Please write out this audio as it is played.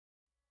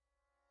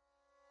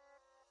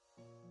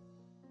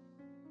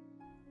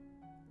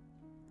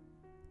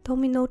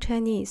Domino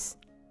Chinese,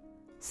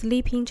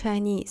 Sleeping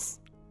Chinese.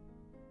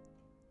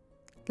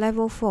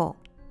 Level 4.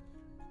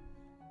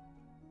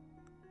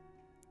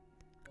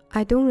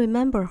 I don't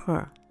remember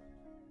her.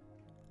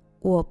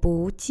 我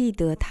不记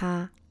得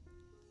她。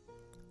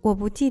我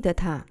不记得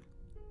她。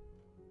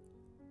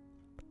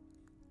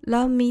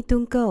Love me,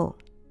 don't go.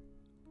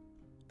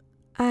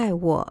 爱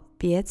我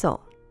别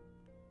走。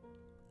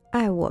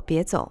爱我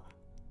别走。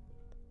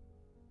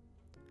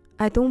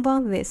I don't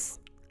want this.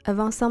 I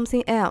want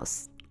something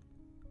else.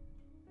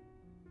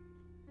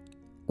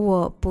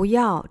 我不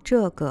要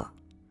这个。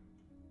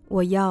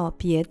我要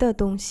别的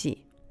东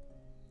西。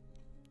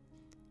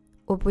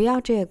我不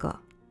要这个。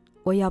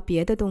我要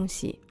别的东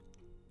西。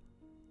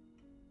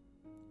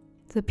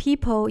The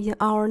people in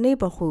our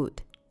neighborhood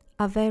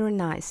are very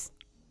nice.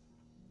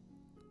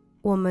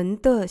 我们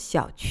的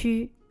小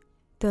区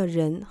的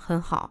人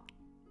很好。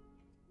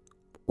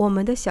我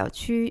们的小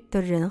区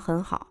的人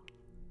很好。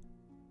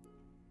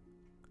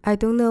I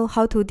don't know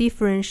how to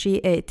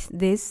differentiate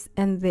this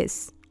and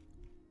this.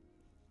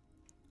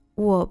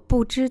 我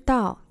不知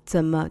道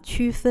怎么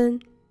区分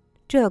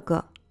这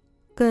个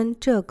跟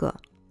这个。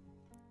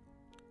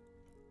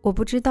我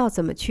不知道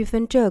怎么区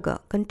分这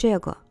个跟这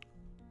个。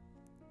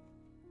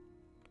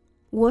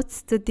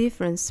What's the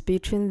difference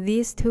between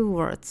these two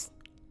words?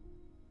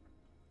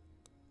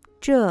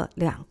 这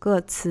两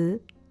个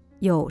词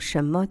有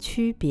什么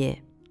区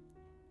别？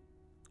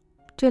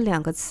这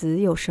两个词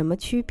有什么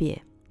区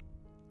别？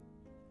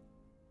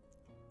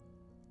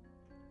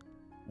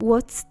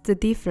 What's the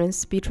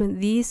difference between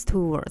these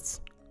two words?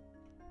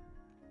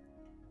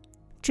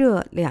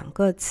 这两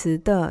个词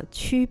的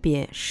区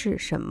别是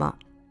什么？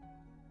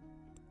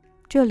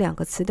这两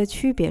个词的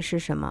区别是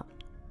什么？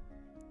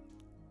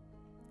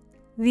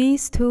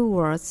 These two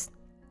words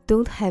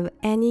don't have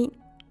any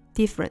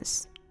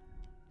difference.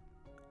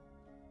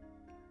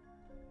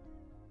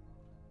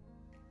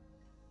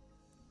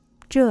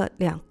 这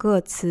两个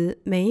词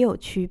没有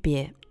区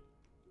别。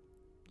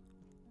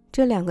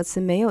这两个词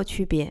没有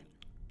区别。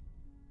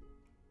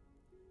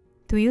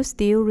Do you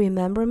still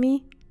remember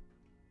me?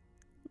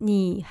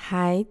 你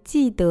还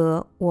记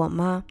得我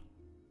吗？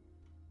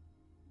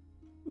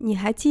你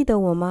还记得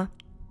我吗？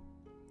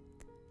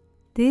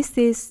 This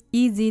is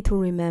easy to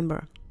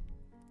remember.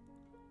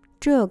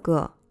 这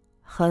个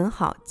很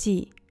好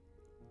记。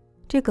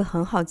这个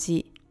很好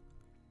记。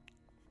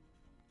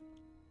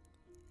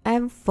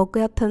I've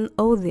forgotten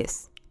all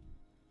this.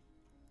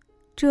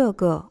 这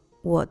个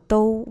我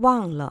都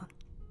忘了。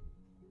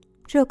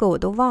这个我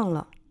都忘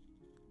了。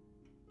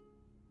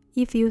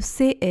If you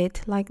say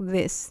it like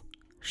this,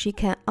 she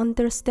can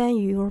understand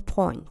your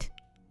point.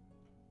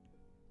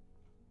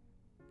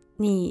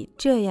 你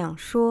这样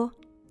说，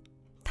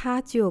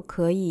她就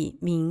可以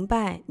明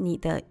白你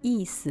的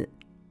意思。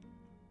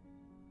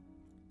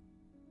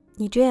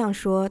你这样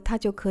说，她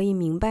就可以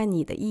明白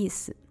你的意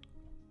思。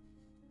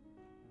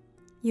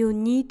You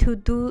need to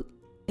do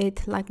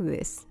it like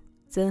this,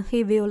 then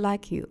he will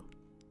like you.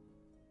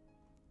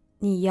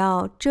 你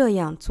要这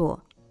样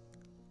做，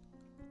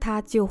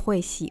他就会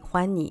喜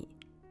欢你。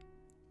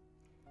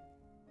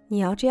你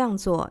要这样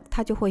做，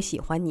他就会喜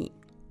欢你。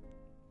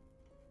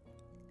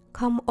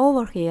Come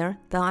over here,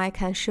 then I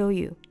can show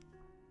you.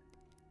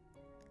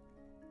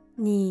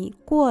 你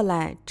过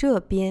来这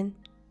边，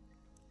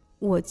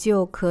我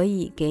就可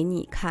以给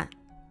你看。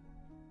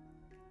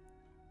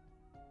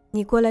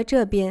你过来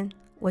这边，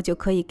我就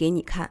可以给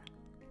你看。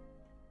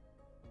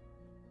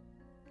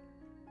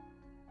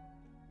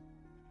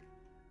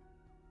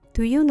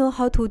Do you know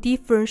how to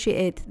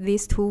differentiate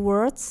these two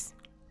words?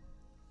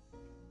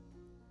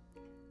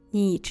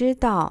 你知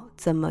道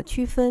怎么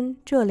区分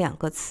这两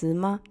个词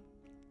吗？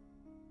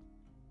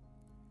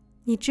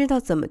你知道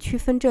怎么区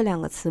分这两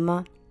个词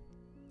吗？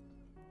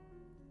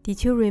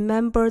 Did you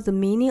remember the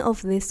meaning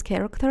of this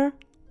character?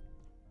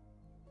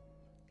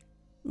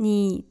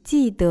 你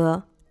记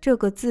得这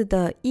个字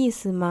的意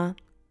思吗？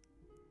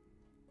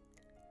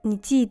你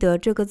记得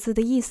这个字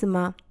的意思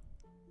吗？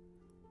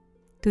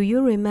 Do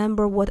you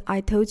remember what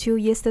I told you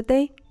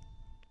yesterday?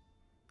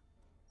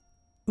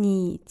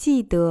 你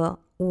记得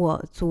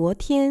我昨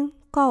天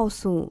告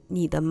诉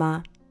你的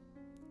吗？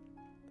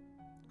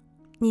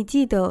你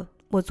记得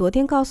我昨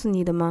天告诉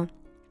你的吗？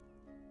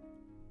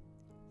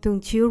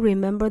 Don't you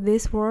remember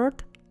this word?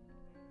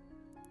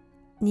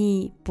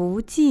 你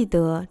不记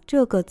得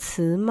这个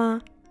词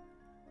吗？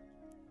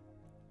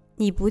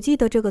你不记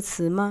得这个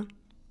词吗？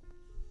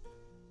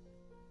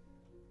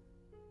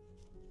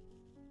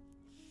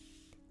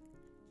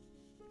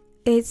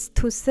 It's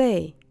to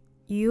say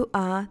you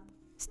are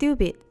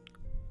stupid.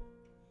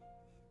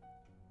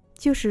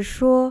 就是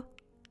说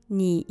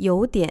你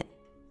有点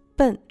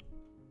笨。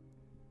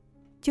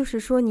就是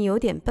说你有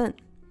点笨。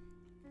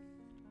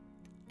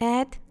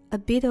Add a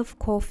bit of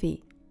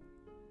coffee.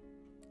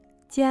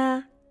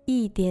 加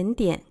一点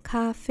点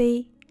咖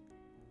啡。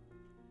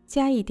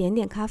加一点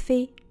点咖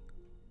啡。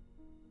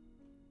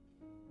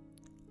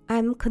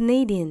I'm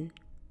Canadian.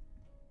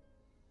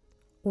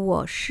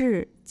 我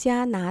是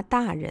加拿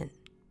大人。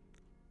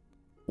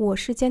我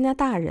是加拿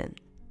大人。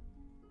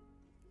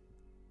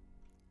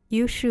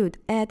You should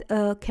add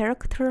a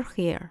character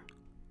here.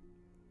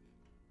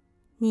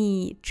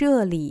 你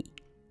这里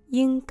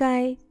应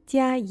该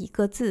加一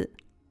个字。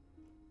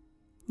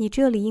你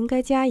这里应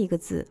该加一个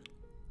字。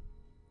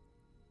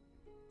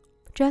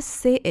Just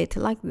say it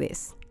like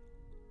this.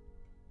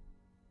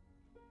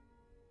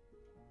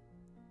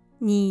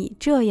 你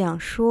这样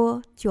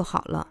说就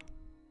好了。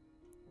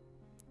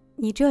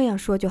你这样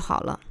说就好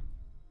了。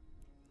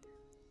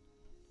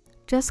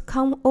Just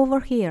come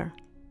over here.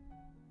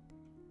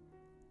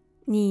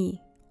 你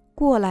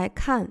过来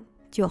看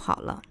就好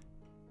了。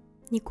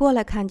你过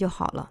来看就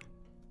好了。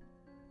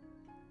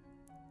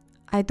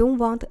I don't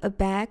want a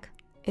bag.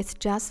 It's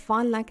just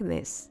fine like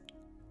this.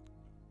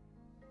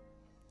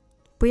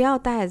 不要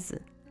袋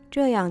子，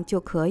这样就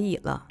可以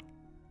了。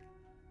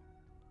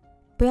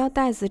不要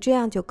袋子，这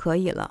样就可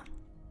以了。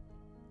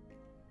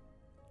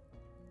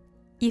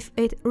If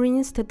it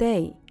rains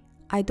today,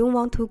 I don't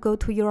want to go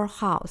to your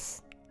house.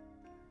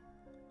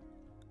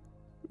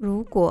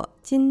 如果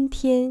今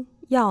天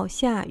要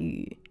下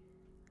雨，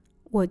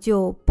我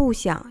就不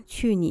想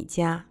去你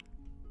家。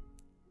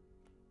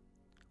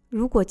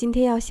如果今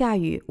天要下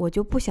雨，我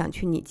就不想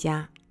去你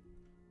家。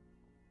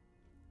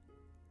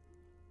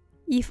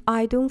If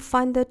I don't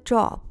find a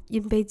job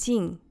in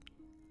Beijing,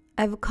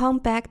 I will come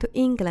back to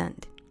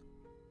England.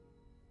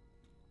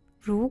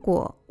 如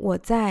果我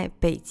在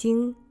北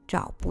京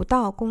找不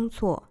到工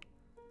作，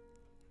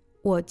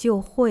我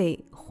就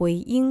会回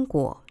英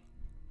国。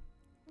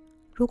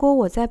如果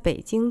我在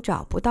北京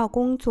找不到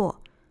工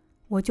作，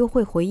我就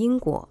会回英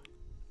国。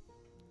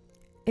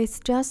It's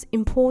just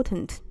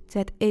important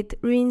that it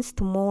rains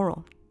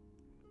tomorrow.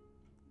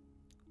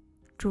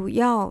 主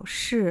要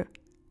是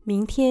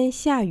明天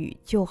下雨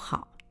就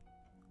好。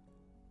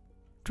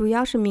主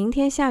要是明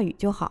天下雨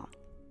就好。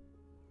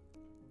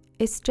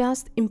It's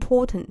just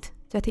important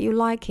that you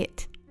like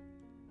it.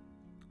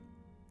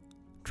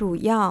 主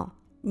要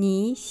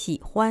你喜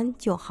欢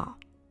就好。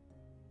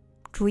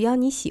主要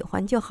你喜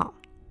欢就好。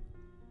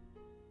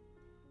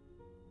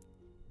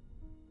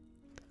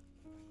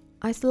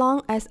As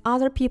long as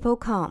other people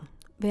come,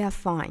 we are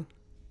fine.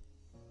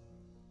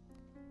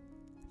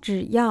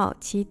 只要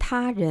其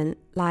他人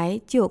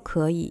来就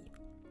可以。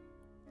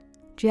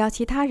只要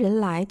其他人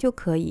来就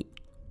可以。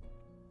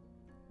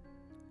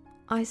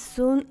As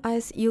soon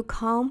as you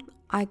come,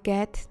 I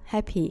get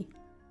happy.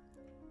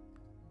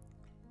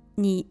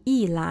 你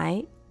一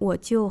来，我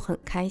就很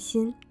开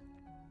心。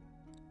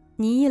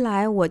你一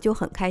来，我就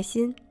很开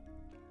心。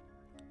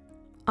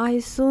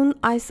As soon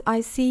as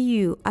I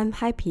see you, I'm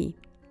happy.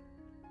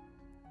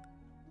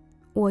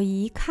 我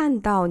一看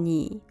到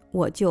你，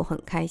我就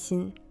很开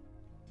心。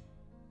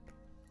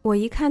我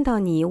一看到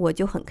你，我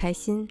就很开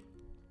心。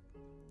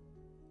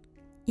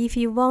If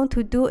you want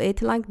to do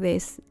it like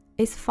this,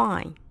 it's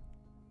fine.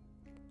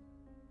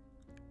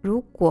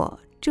 如果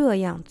这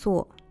样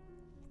做，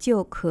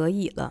就可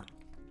以了。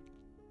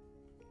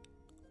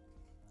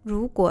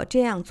如果这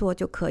样做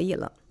就可以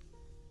了。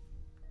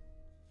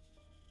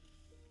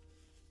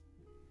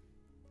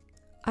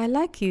I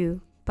like you,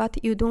 but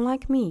you don't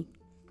like me.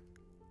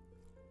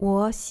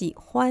 我喜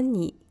欢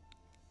你，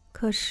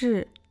可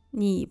是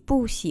你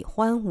不喜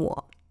欢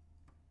我。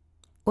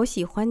我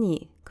喜欢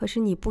你，可是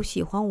你不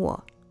喜欢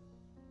我。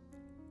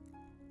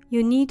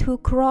You need to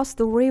cross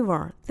the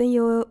river, then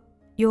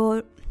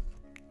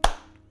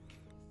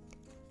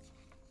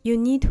You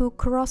need to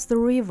cross the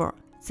river,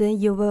 then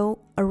you will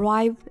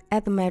arrive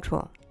at the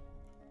metro.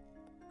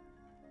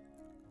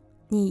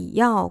 你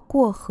要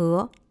过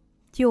河，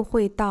就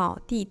会到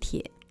地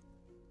铁。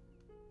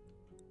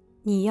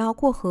你要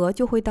过河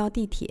就会到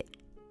地铁。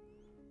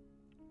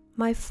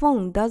My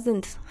phone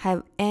doesn't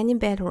have any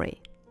battery.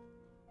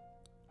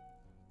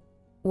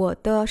 我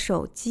的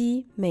手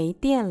机没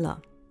电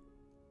了。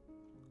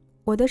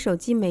我的手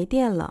机没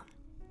电了。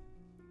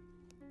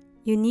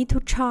You need to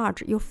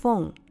charge your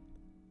phone.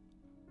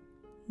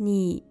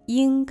 你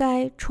应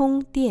该充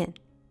电。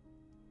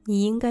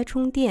你应该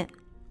充电。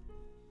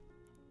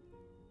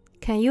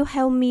Can you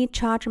help me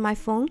charge my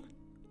phone?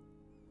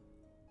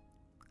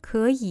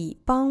 可以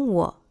帮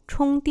我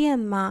充电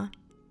吗？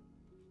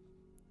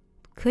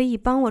可以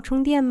帮我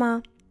充电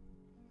吗？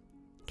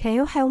 Can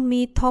you help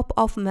me top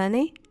off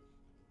money?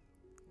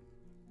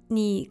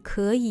 你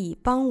可以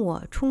帮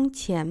我充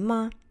钱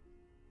吗？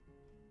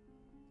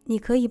你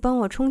可以帮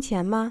我充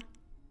钱吗？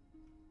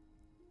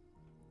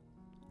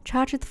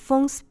 Charge the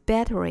phone's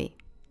battery.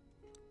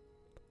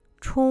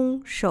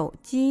 充手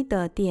机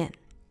的电。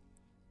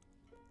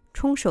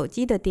充手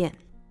机的电。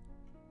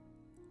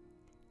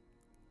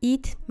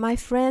Eat my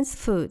friend's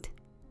food.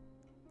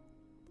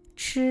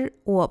 吃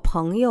我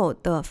朋友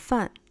的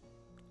饭。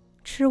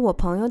吃我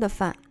朋友的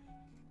饭。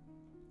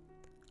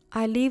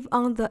I live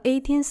on the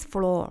 18th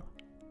floor.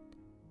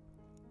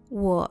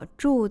 我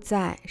住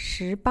在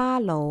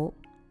18楼。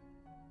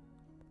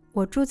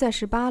我住在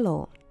18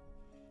楼。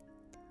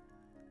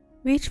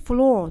Which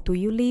floor do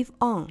you live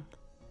on?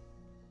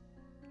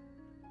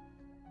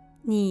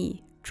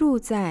 你住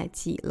在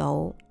几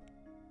楼？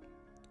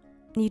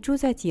你住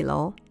在几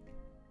楼？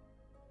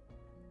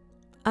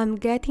 I'm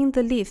getting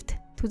the lift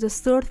to the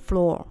third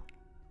floor.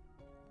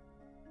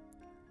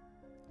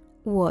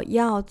 我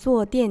要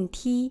坐电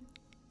梯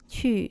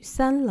去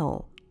3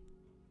楼。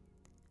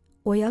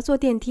我要坐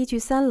电梯去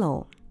3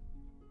楼。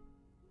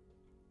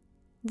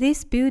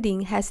This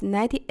building has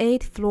 98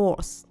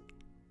 floors.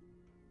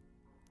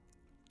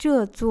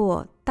 这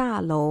座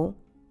大楼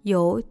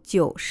有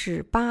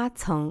98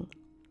层。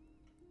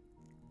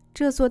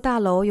这座大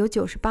楼有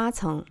98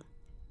层。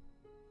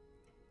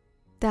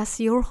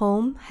Does your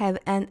home have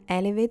an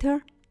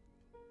elevator?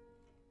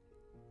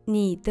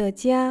 你的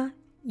家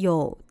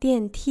有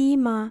电梯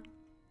吗？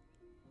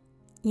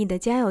你的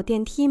家有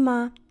电梯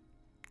吗？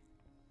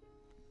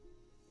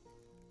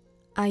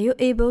 Are you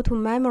able to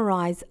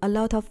memorize a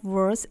lot of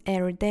words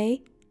every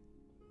day?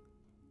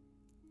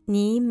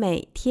 你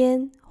每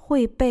天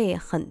会背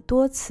很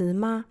多词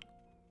吗？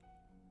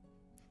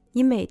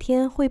你每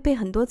天会背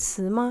很多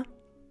词吗？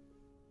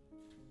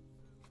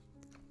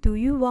 Do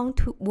you want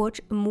to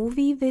watch a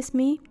movie with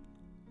me?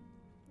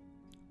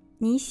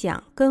 你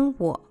想跟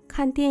我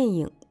看电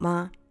影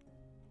吗？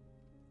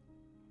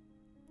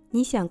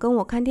你想跟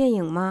我看电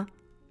影吗？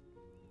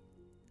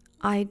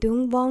 I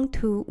don't want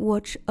to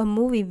watch a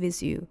movie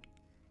with you.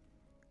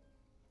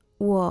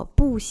 我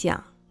不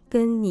想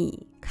跟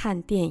你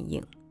看电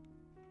影。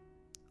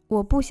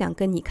我不想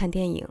跟你看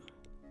电影。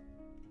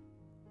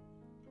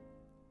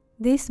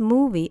This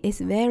movie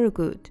is very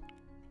good.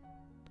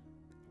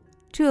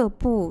 这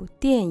部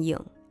电影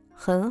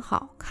很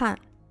好看。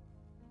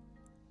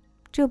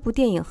这部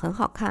电影很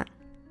好看。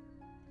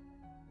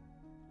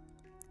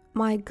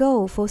My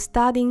goal for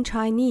studying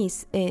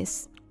Chinese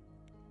is.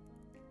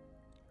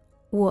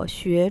 我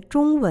学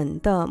中文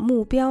的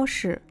目标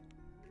是。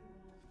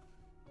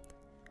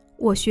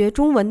我学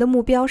中文的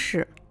目标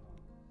是。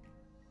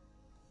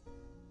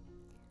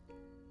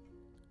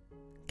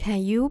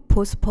Can you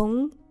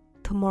postpone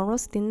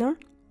tomorrow's dinner?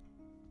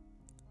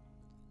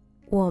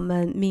 我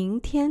们明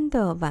天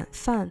的晚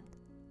饭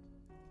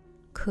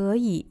可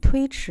以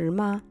推迟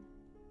吗？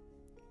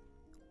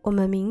我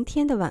们明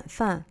天的晚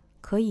饭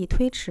可以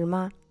推迟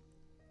吗？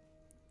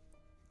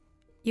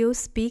 You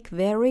speak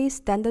very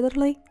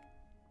standardly.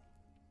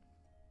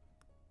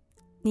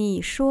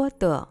 你说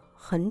得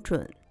很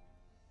准。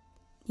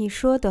你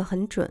说得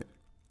很准。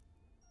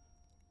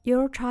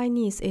Your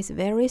Chinese is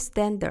very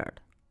standard.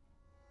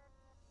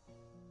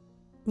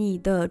 你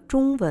的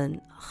中文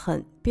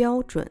很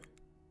标准。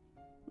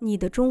你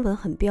的中文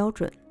很标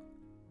准。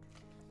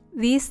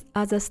These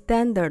are the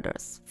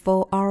standards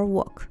for our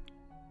work.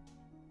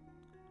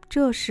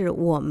 这是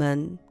我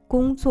们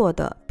工作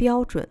的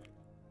标准。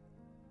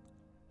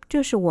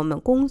这是我们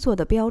工作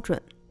的标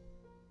准。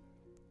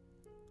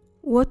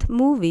What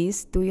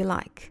movies do you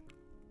like?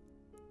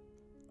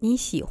 你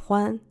喜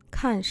欢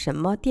看什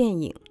么电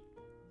影？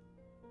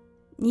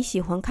你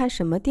喜欢看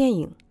什么电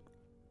影？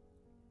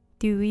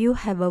 Do you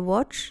have a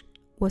watch?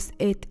 Was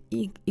it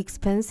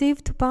expensive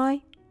to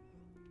buy?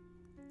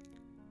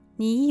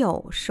 你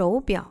有手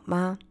表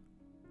吗？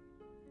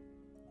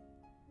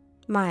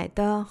买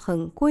的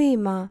很贵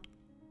吗？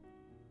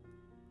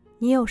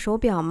你有手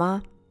表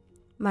吗？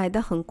买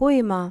的很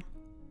贵吗？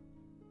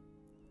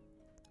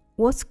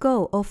 What's the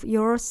goal of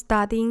your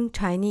studying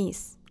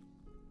Chinese?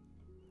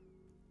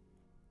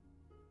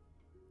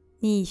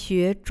 你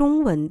学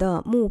中文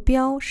的目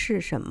标是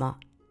什么？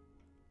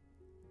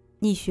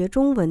你学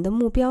中文的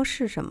目标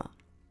是什么？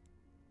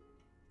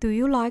 Do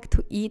you like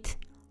to eat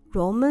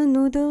ramen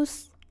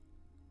noodles?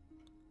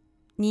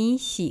 你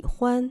喜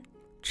欢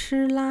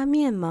吃拉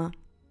面吗？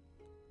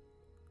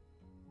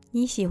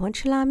你喜欢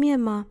吃拉面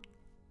吗？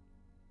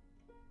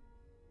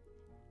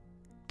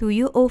 Do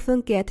you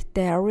often get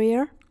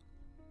diarrhea?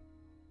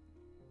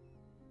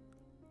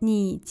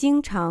 你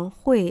经常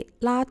会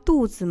拉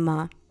肚子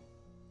吗？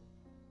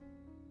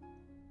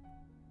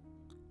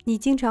你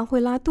经常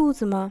会拉肚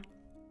子吗？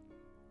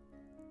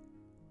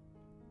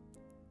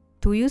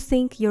 Do you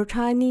think your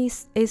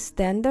Chinese is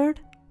standard?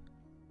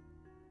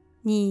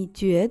 你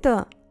觉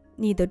得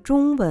你的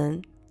中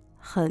文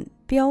很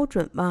标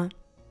准吗？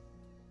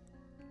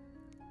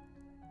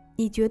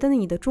你觉得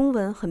你的中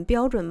文很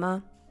标准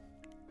吗？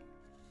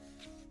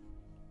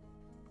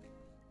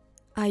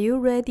 Are you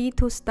ready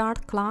to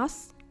start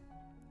class?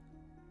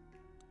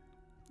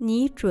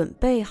 你准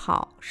备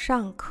好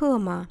上课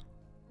吗？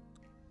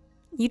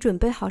你准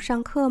备好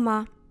上课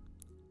吗？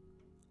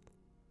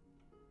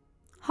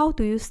 How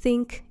do you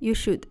think you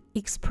should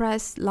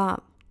express love?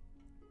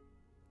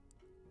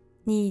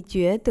 你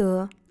觉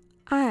得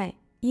爱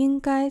应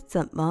该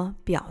怎么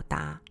表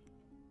达？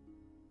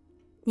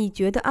你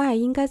觉得爱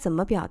应该怎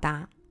么表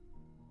达？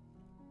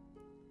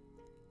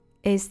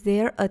 Is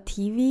there a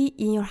TV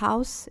in your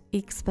house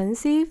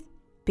expensive,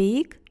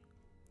 big?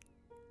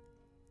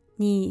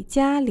 你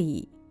家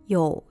里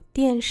有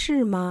电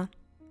视吗？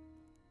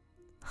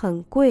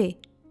很贵，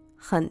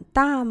很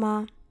大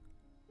吗？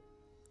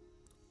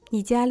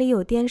你家里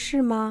有电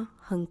视吗？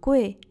很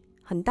贵，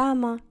很大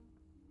吗？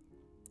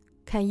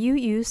 Can you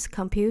use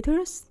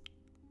computers?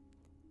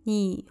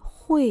 你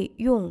会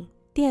用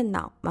电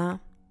脑吗？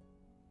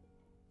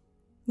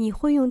你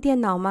会用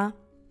电脑吗？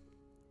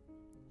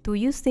 Do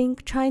you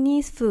think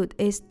Chinese food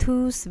is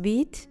too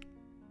sweet?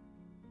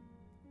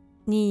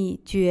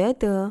 你觉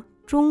得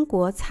中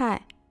国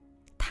菜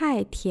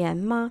太甜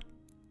吗？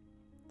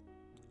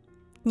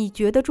你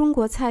觉得中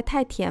国菜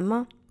太甜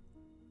吗？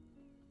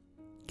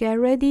 Get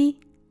ready.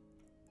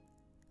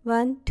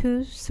 1,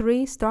 2,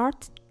 3,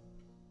 start.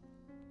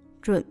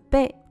 准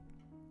备。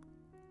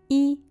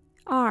1、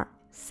2、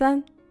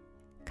3，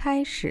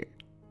开始。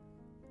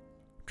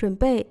准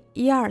备。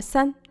1、2、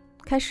3，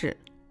开始。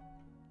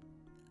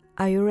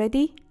Are you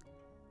ready?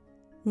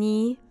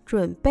 你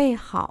准备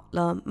好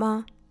了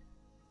吗？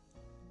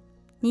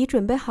你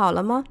准备好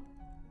了吗？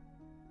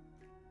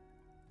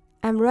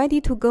 I'm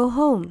ready to go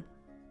home.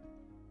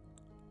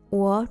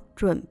 我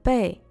准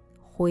备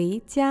回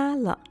家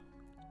了。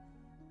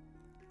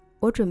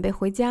我准备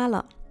回家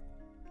了。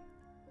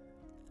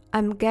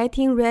I'm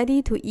getting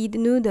ready to eat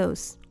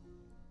noodles.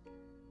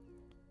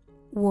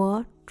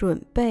 我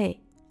准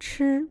备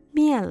吃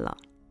面了。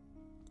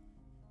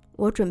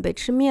我准备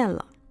吃面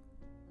了。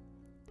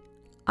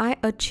I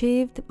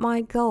achieved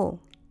my goal.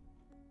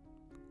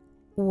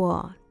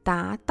 我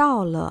达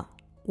到了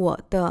我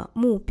的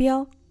目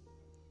标。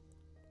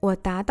我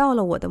达到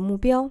了我的目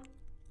标。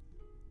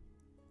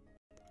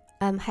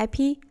I'm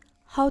happy.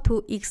 How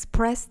to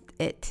express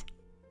it?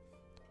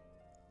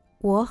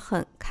 我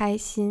很开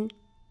心。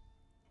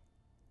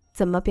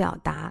怎么表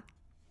达？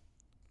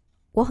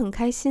我很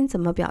开心，怎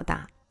么表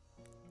达？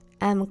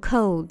 I'm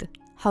cold.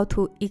 How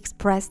to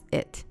express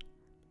it?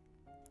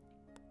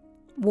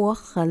 我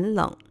很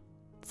冷，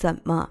怎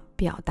么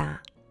表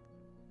达？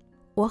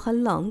我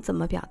很冷，怎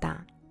么表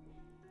达？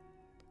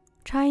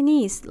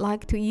 Chinese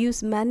like to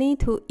use money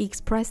to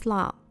express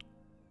love.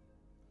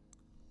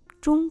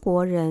 中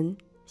国人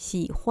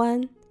喜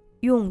欢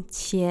用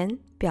钱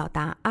表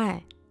达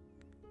爱。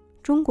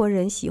中国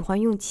人喜欢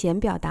用钱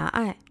表达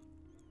爱。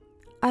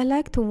I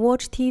like to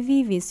watch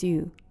TV with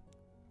you.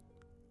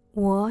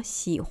 我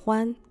喜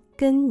欢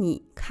跟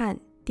你看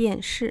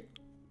电视。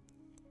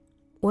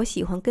我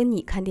喜欢跟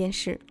你看电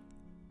视。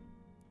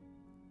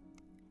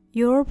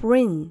Your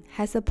brain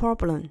has a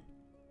problem.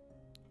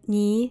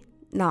 你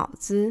脑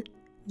子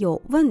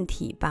有问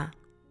题吧？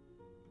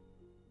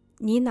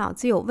你脑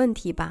子有问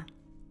题吧？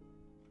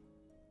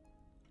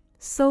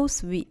 So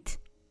sweet.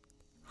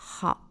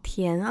 好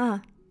甜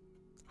啊，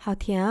好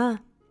甜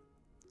啊。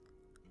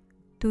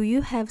Do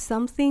you have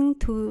something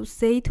to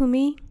say to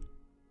me?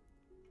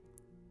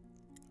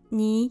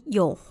 你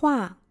有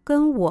话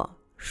跟我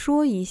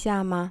说一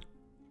下吗？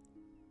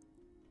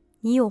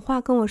你有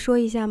话跟我说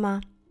一下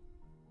吗？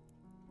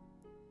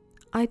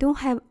 I don't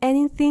have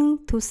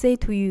anything to say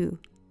to you.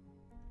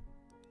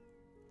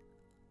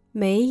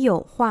 没有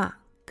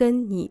话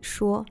跟你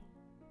说。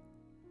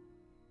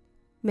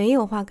没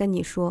有话跟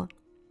你说。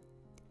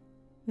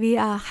We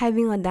are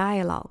having a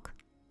dialogue.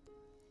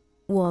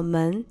 我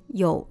们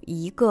有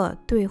一个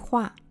对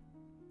话。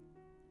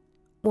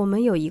我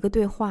们有一个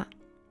对话。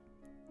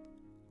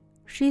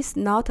She's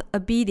not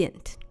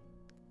obedient.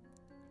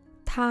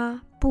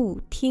 她不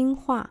听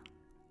话。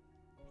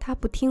她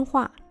不听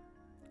话。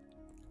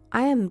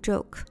I am a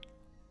joke.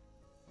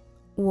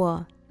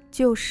 我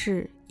就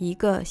是一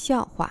个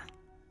笑话。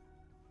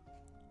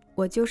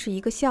我就是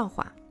一个笑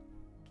话。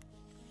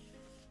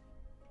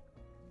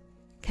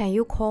Can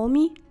you call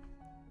me?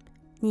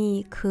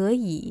 你可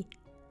以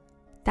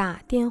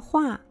打电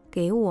话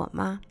给我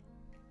吗？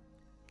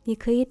你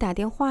可以打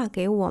电话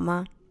给我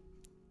吗？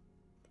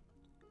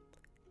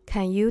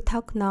 Can you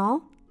talk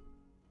now?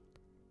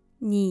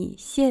 你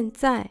现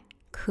在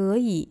可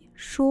以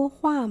说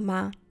话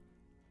吗？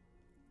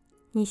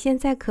你现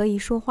在可以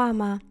说话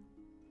吗？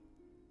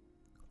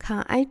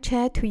 Can I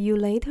chat to you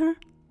later?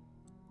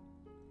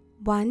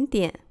 晚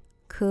点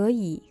可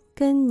以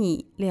跟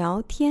你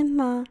聊天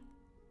吗？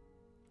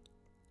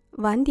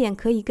晚点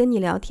可以跟你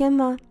聊天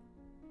吗？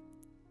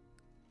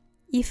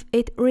 If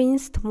it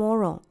rains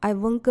tomorrow, I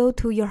won't go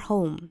to your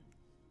home.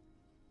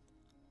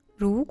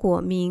 如果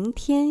明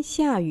天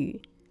下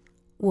雨，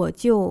我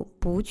就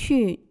不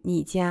去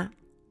你家。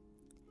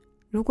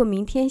如果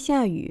明天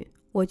下雨，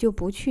我就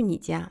不去你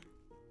家。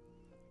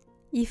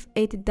If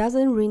it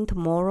doesn't rain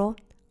tomorrow,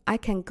 I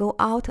can go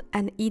out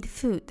and eat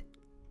food.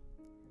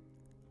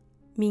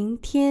 明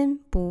天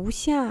不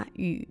下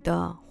雨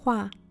的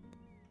话，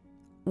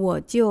我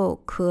就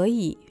可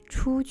以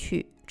出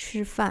去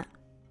吃饭。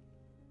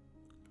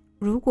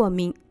如果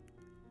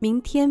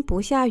明天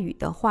不下雨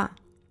的话，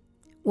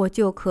我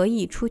就可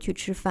以出去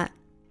吃饭。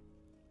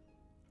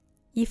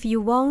If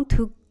you want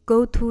to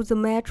go to the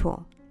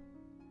metro.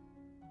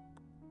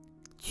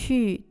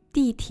 去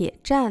地铁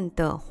站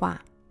的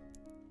话。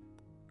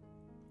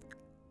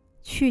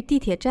去地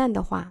铁站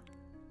的话。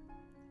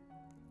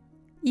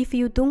If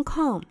you don't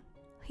come,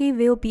 he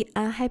will be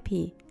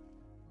unhappy.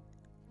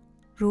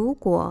 如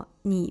果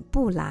你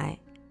不来，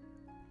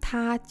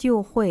他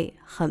就会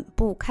很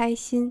不开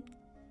心。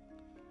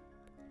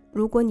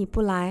如果你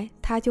不来，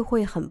他就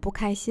会很不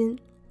开心。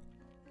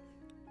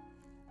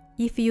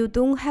If you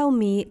don't help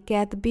me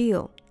get the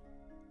bill,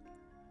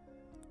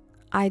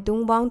 I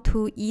don't want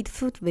to eat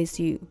food with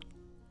you.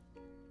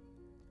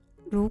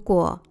 如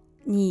果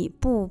你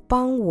不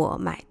帮我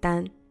买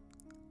单，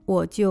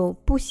我就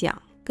不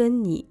想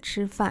跟你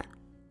吃饭。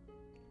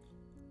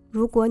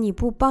如果你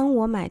不帮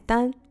我买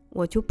单，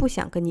我就不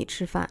想跟你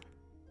吃饭。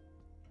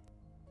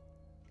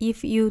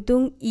If you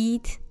don't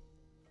eat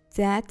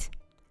that,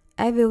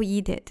 I will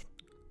eat it.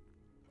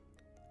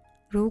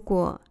 如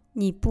果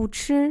你不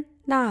吃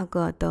那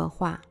个的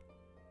话，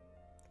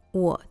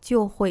我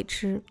就会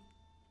吃。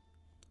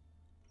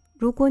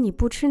如果你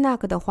不吃那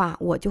个的话，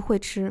我就会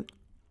吃。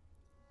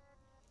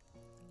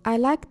I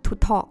like to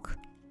talk.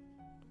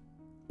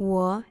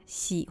 我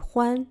喜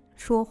欢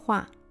说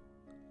话。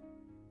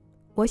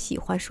我喜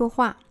欢说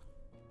话。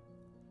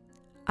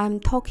I'm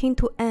talking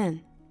to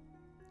Anne.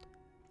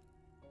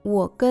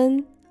 我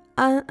跟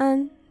安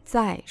安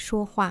在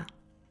说话。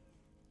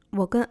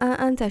我跟安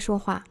安在说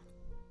话。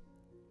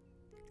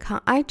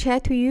Can I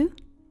chat to you?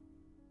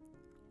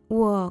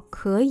 我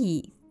可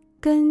以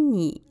跟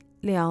你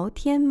聊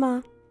天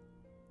吗？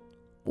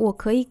我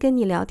可以跟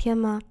你聊天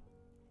吗？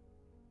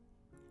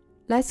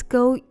 Let's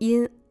go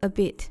in a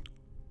bit.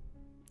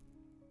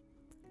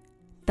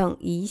 等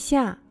一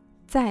下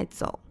再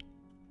走。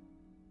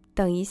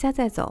等一下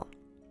再走。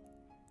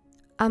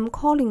I'm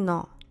calling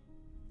now.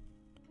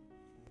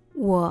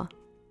 我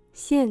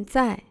现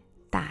在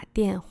打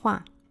电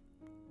话。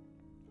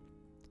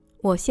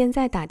我现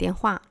在打电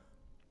话。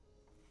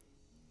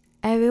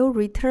I will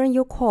return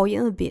your call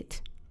in a bit.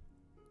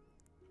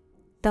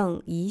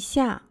 等一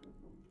下，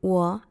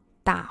我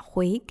打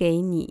回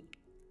给你。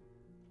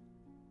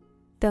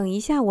等一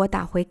下，我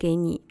打回给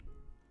你。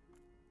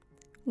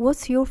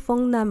What's your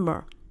phone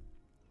number?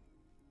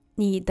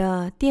 你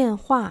的电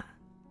话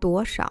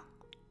多少？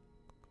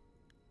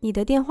你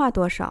的电话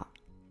多少？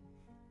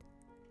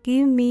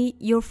 Give me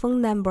your phone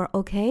number,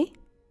 okay?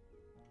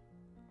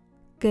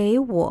 给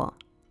我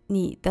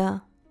你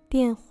的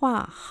电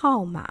话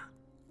号码，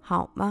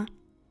好吗？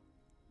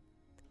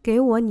给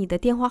我你的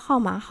电话号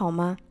码，好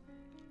吗？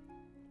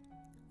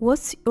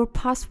 What's your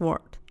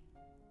password?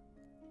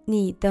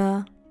 你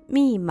的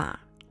密码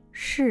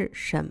是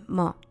什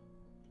么？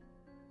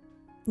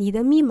你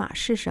的密码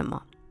是什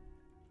么？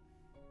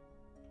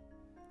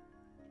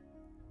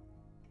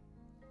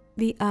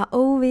 We are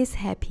always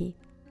happy.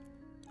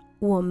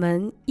 我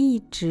们一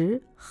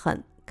直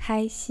很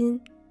开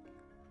心。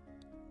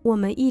我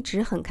们一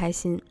直很开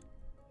心。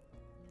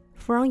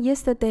From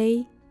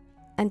yesterday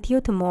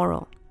until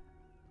tomorrow.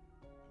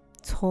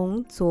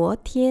 从昨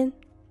天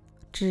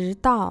直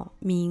到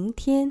明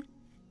天。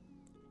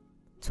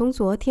从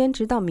昨天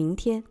直到明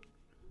天。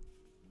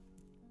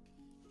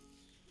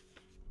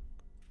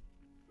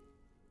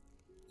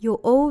You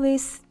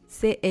always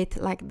say it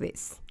like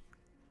this.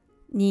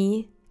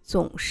 你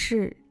总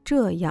是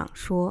这样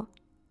说。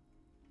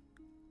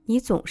你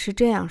总是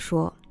这样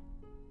说。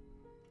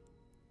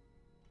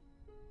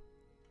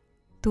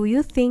Do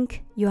you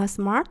think you are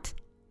smart?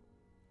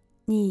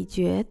 你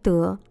觉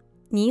得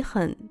你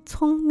很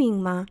聪明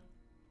吗？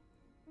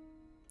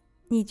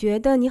你觉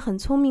得你很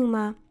聪明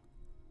吗？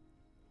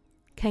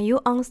 Can you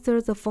answer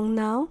the phone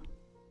now?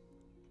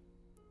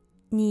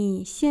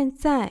 你现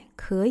在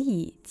可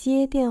以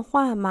接电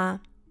话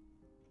吗？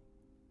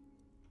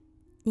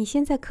你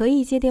现在可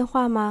以接电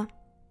话吗？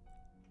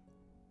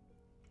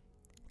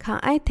 Can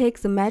I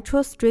take the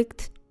metro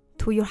straight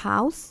to your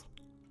house?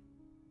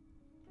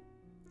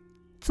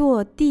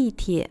 坐地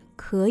铁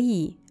可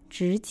以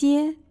直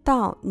接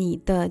到你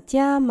的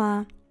家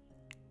吗？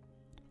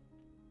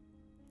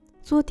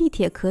坐地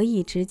铁可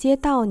以直接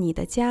到你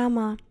的家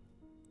吗？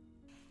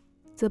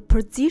 The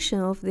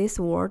position of this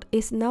word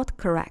is not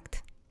correct.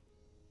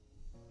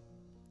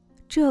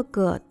 这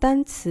个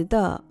单词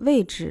的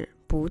位置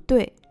不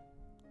对。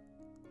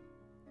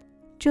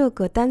这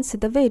个单词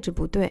的位置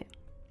不对。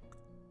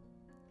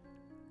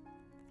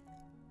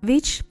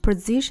Which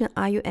position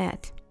are you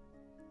at?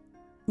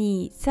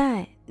 你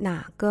在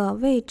哪个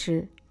位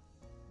置？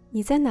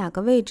你在哪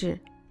个位置？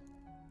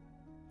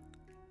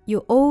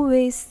 You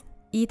always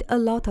eat a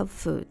lot of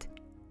food.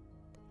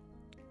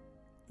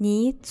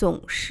 你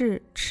总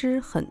是吃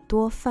很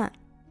多饭。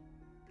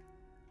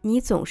你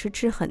总是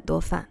吃很多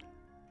饭。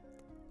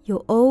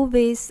You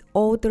always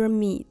order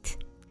meat.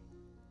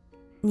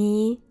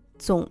 你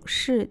总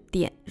是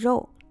点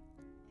肉。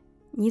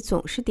你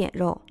总是点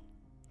肉。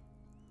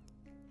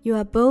You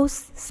are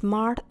both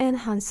smart and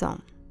handsome.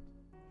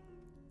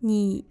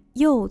 你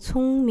又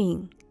聪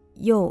明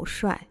又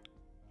帅。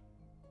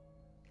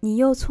你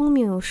又聪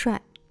明又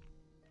帅。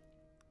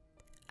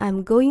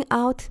I'm going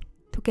out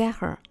to get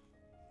her.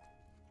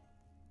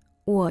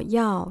 我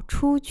要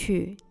出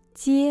去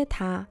接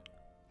她。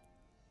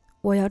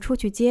我要出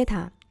去接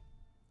她。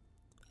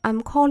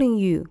I'm calling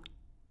you.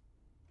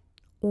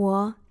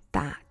 我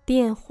打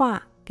电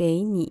话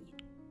给你。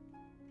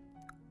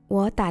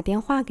我打电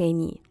话给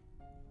你。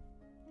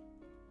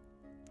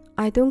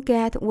I don't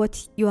get what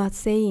you are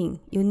saying.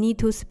 You need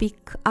to speak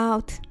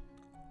out.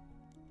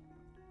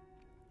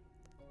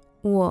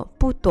 我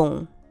不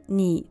懂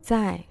你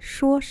在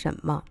说什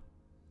么。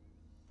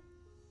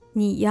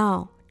你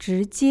要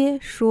直接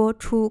说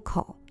出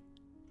口。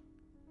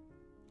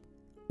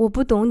我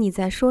不懂你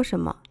在说什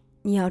么，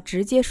你要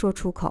直接说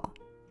出口。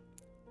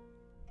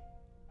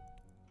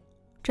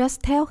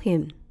Just tell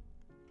him.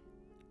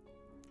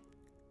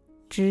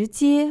 直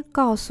接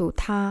告诉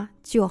他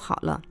就好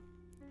了。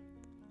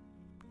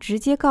直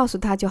接告诉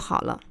他就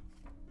好了。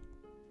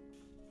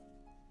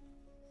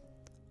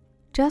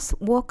Just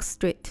walk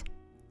straight.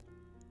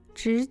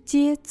 直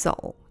接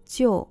走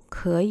就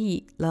可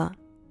以了。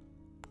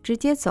直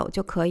接走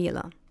就可以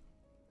了。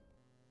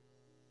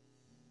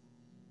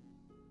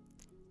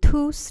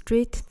Too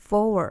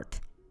straightforward.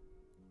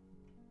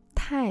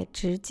 太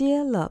直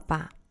接了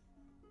吧。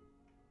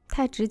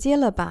太直接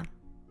了吧。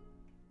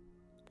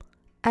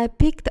I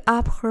picked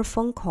up her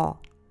phone call.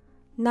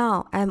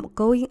 Now I'm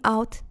going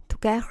out to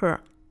get her.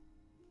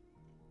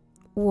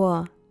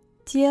 我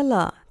接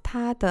了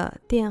她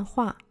的电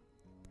话，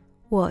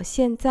我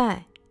现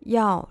在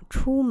要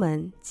出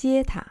门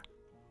接她。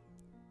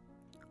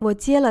我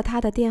接了她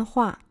的电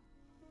话，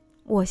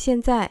我现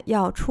在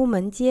要出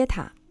门接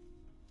她。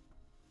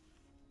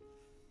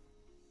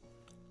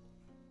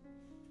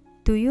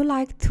Do you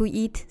like to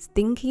eat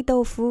stinky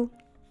豆腐？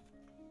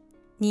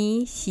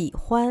你喜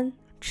欢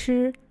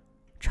吃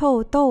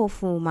臭豆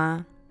腐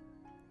吗？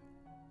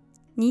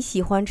你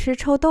喜欢吃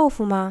臭豆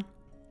腐吗？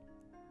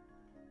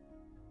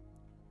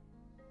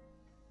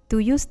 Do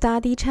you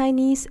study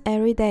Chinese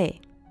every day?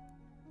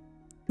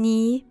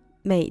 你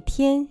每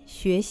天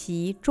学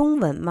习中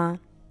文吗？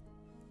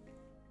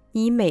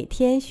你每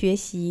天学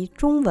习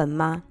中文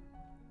吗？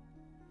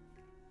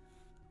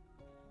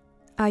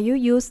 Are you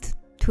used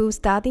to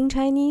studying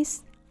Chinese?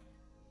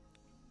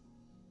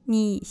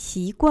 你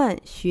习惯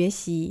学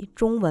习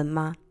中文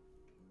吗？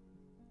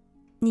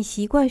你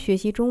习惯学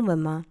习中文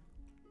吗？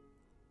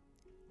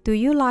 Do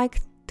you like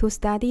to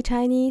study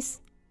Chinese?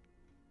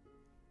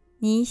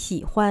 你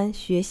喜欢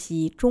学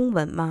习中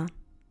文吗？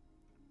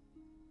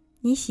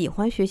你喜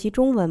欢学习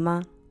中文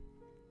吗？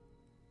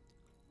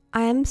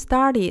 I am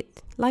started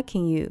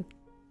liking you.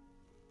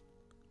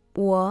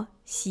 我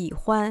喜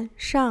欢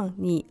上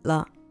你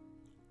了。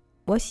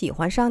我喜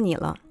欢上你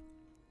了。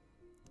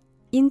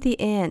In the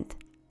end,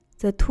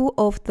 the two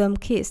of them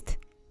kissed.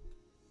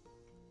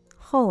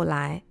 后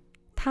来，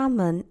他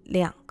们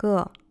两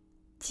个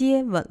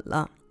接吻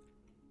了。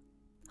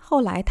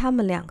后来，他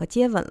们两个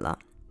接吻了。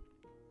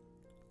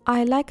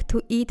I like to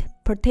eat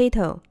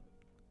potato.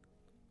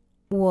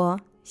 我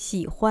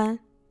喜欢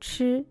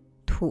吃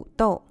土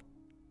豆。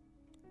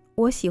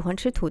我喜欢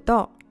吃土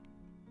豆。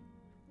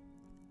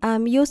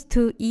I'm used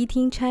to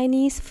eating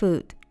Chinese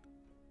food.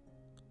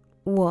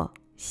 我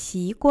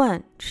习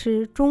惯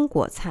吃中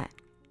国菜。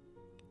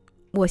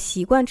我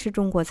习惯吃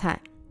中国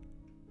菜。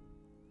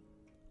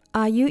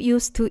Are you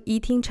used to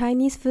eating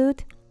Chinese food?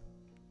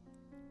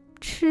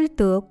 吃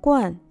得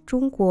惯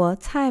中国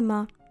菜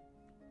吗？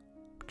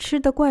吃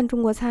得惯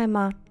中国菜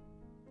吗？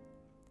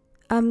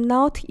 I'm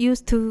not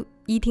used to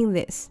eating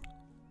this.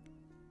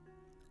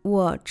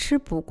 我吃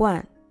不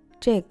惯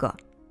这个。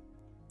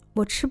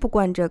我吃不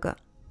惯这个。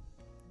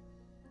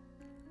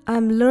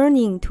I'm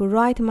learning to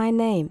write my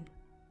name.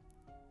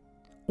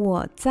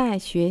 我在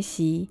学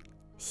习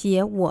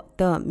写我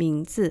的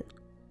名字。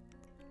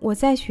我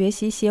在学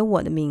习写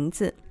我的名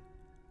字。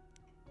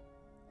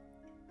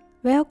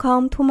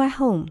Welcome to my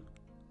home.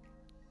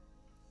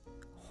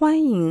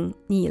 欢迎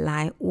你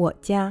来我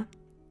家。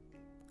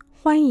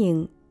欢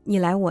迎你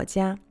来我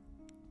家。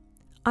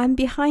I'm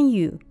behind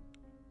you.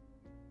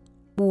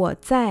 我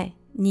在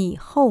你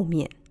后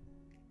面。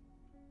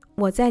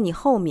我在你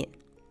后面。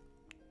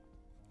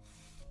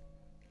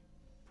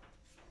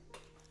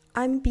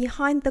I'm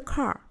behind the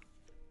car.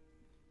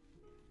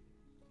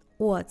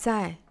 我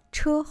在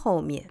车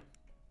后面。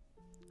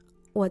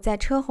我在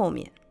车后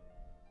面。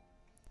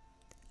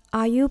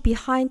Are you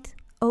behind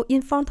or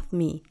in front of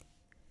me?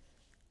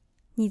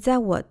 你在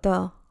我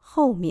的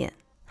后面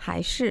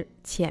还是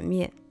前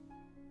面？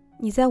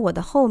你在我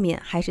的后面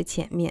还是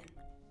前面？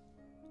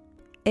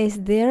 Is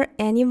there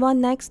anyone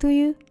next to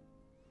you?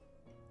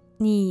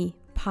 你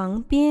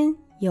旁边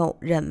有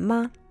人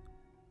吗？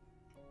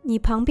你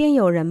旁边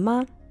有人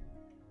吗？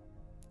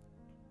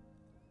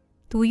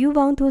 Do you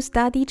want to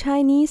study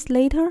Chinese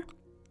later?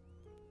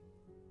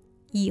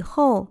 以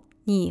后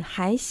你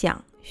还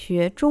想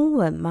学中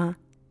文吗？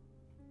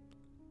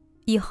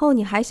以后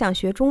你还想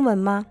学中文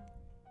吗？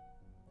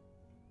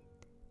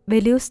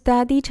 Will you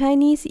study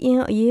Chinese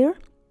in a year?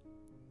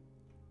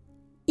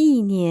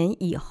 一年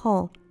以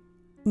后，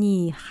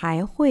你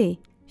还会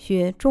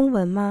学中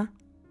文吗？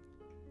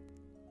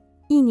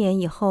一年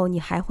以后，你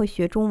还会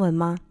学中文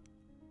吗？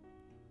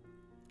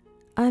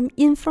 I'm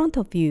in front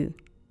of you.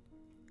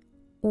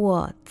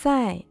 我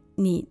在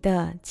你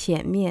的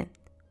前面。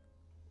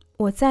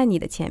我在你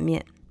的前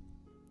面。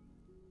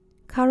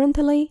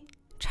Currently,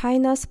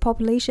 China's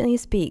population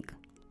is big.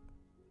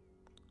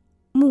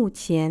 目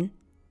前，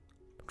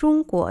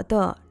中国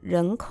的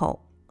人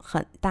口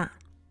很大。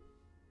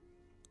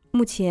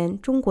目前，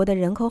中国的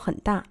人口很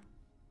大。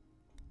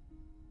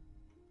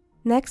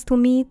Next to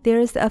me,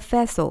 there's a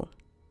vessel.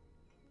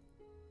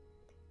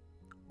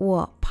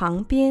 我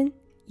旁边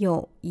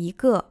有一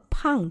个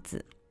胖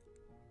子。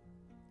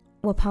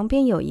我旁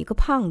边有一个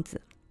胖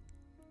子。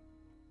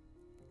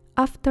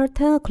After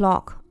 10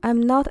 o'clock,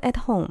 I'm not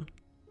at home.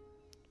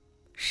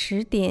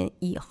 10点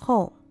以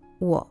后，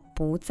我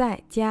不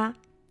在家。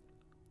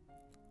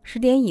10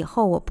点以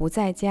后，我不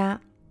在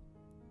家。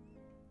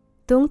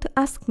Don't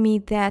ask me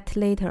that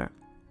later.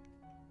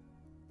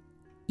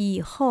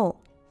 以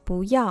后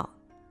不要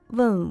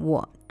问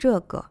我这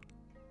个。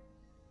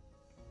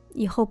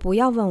以后不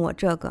要问我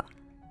这个。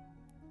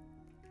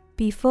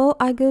Before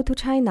I go to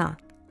China,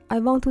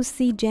 I want to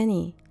see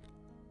Jenny.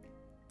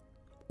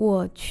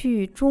 我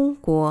去中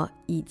国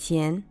以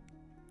前，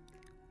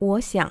我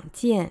想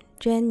见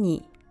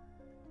Jenny。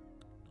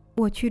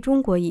我去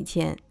中国以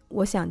前，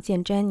我想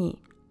见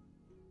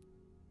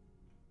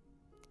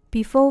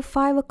Jenny。Before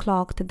 5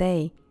 o'clock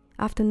today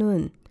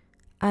afternoon,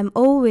 I'm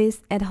always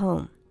at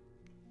home.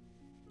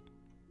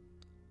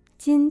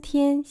 今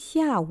天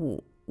下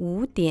午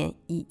5点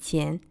以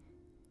前，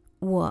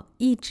我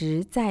一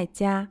直在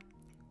家。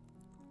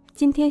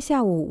今天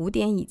下午5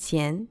点以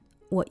前，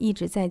我一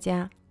直在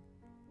家。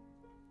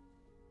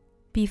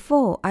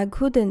Before I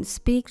couldn't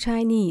speak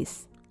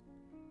Chinese.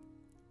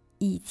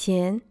 以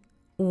前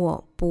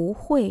我不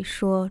会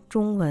说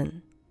中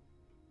文。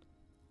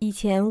以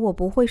前我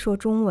不会说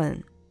中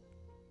文。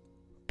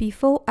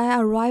Before I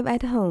arrive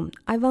at home,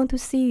 I want to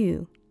see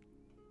you.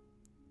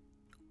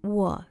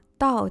 我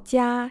到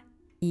家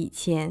以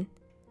前，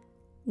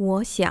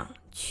我想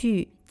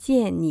去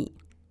见你。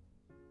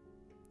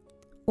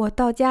我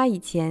到家以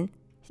前，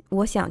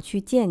我想去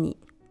见你。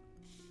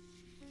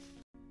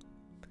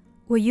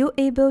Were you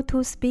able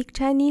to speak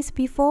Chinese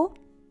before?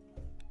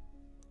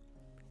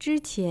 之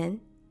前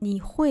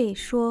你会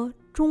说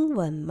中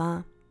文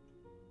吗？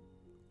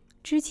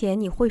之前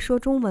你会说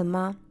中文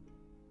吗？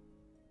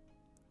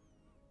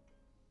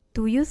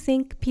 Do you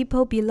think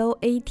people below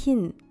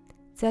 18,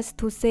 that's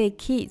to say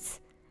kids,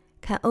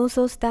 can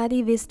also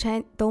study with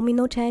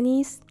Domino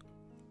Chinese?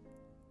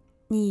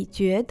 你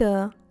觉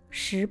得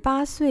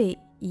18岁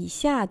以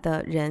下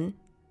的人，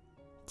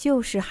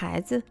就是孩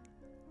子，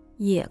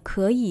也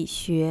可以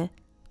学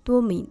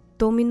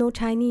Domino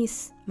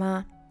Chinese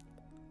吗？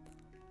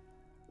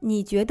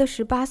你觉得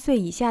18岁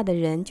以下的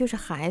人，就是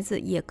孩子，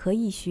也可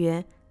以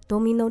学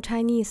Domino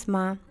Chinese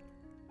吗？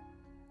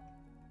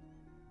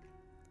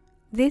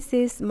 This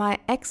is my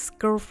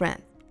ex-girlfriend.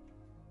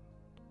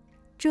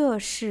 这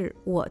是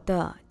我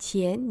的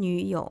前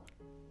女友。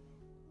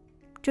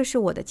这是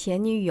我的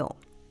前女友。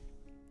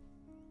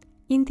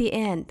In the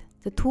end,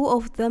 the two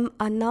of them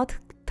are not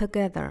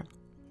together.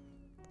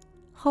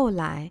 后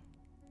来，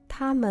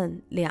他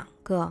们两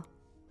个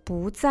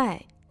不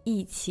在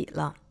一起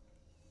了。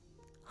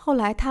后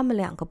来，他们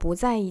两个不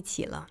在一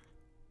起了。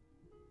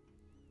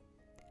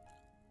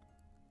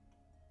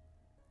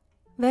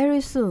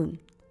Very soon,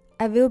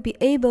 I will be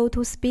able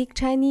to speak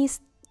Chinese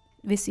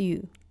with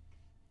you.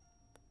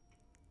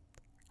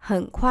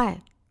 很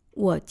快，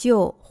我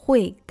就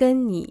会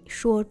跟你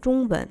说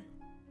中文。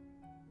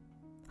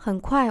很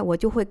快，我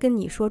就会跟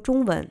你说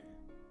中文。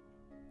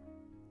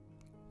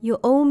You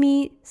owe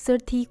me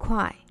 30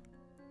 块.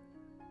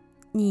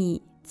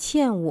 你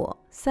欠我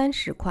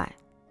30块。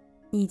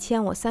你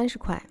欠我30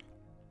块。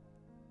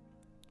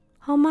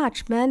How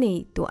much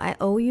money do I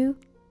owe you?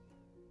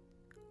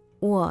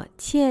 我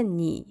欠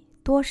你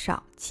多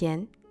少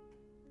钱？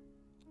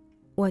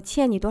我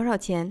欠你多少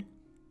钱？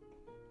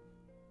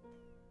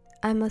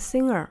 I'm a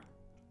singer.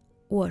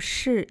 我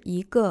是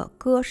一个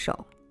歌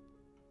手。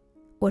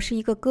我是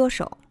一个歌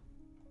手。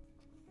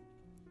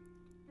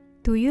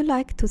Do you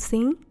like to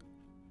sing?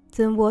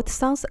 Then what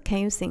songs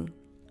can you sing?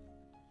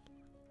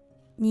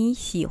 你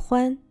喜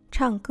欢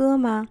唱歌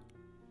吗？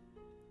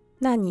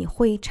那你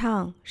会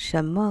唱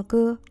什么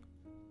歌？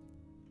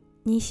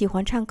你喜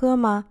欢唱歌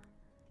吗？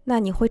那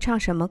你会唱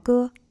什么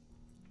歌？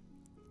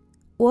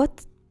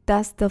 What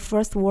does the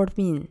first word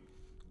mean?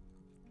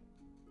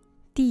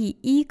 第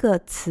一个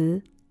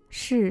词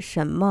是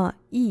什么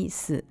意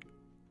思？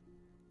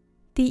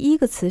第一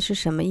个词是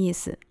什么意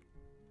思？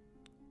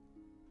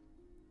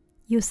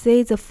 You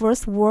say the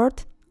first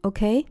word,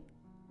 okay?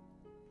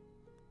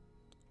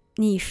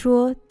 你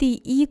说第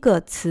一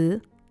个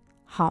词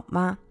好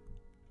吗？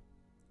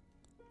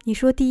你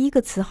说第一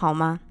个词好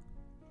吗？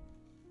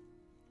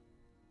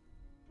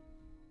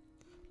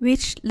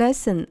 Which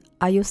lesson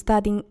are you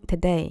studying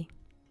today?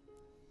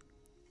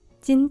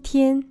 今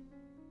天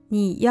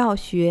你要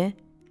学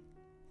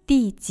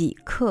第几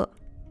课？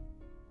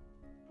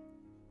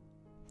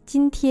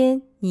今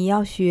天你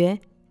要学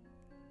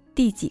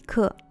第几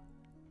课？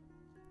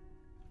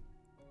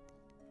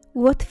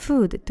 What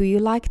food do you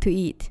like to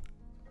eat?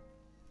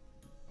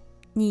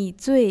 你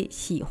最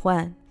喜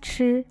欢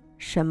吃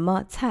什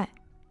么菜？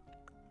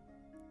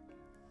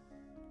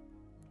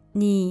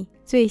你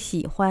最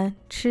喜欢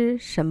吃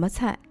什么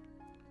菜？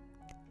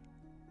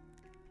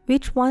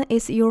 Which one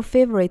is your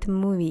favorite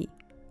movie?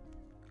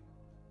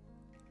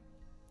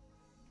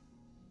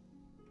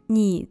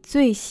 你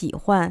最喜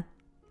欢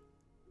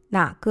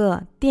哪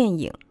个电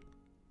影？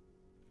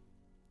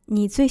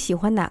你最喜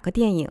欢哪个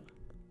电影？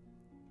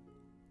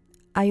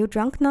 Are you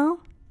drunk now?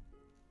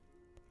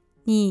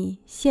 你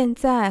现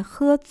在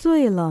喝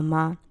醉了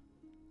吗？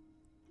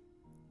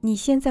你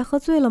现在喝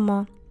醉了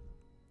吗？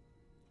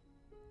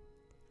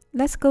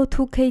 Let's go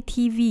to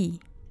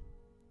KTV.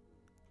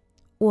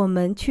 我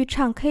们去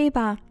唱 K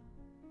吧。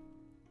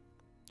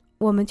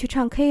我们去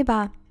唱 K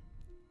吧。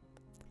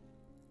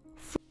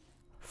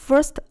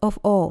First of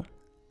all,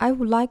 I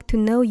would like to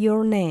know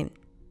your name.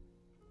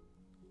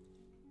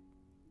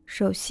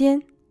 首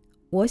先，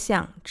我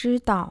想知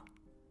道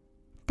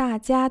大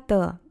家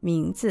的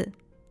名字。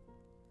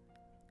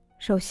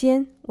首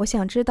先，我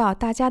想知道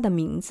大家的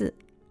名字。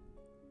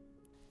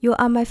You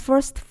are my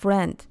first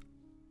friend.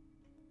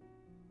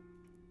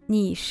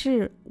 你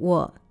是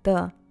我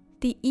的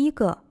第一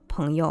个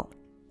朋友。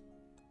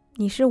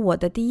你是我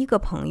的第一个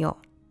朋友。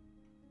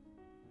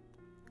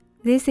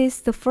This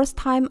is the first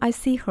time I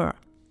see her.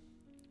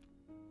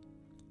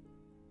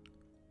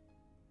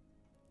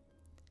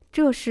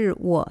 这是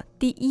我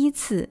第一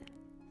次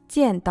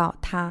见到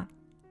她。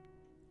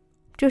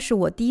这是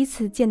我第一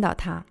次见到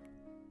她。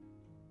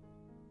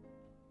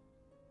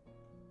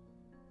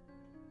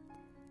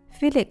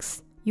Felix,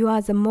 you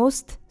are the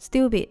most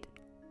stupid.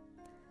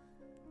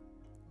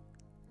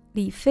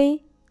 李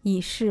飞，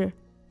你是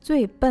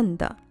最笨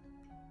的。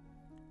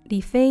李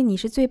飞，你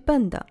是最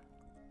笨的。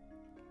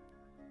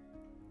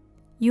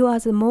You are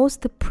the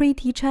most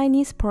pretty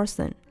Chinese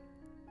person.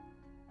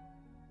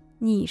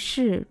 你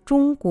是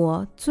中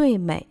国最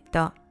美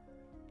的。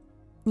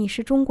你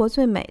是中国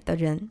最美的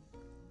人。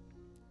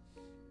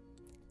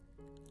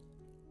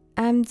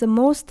I'm the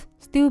most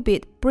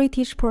stupid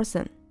British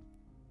person.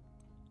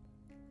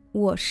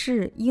 我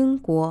是英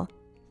国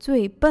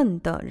最笨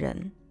的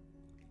人。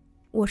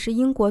我是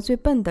英国最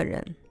笨的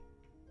人。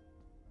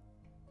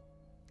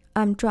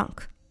I'm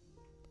drunk.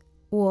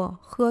 我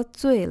喝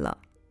醉了。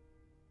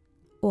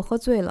我喝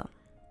醉了。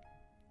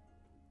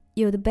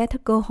You'd better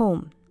go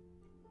home.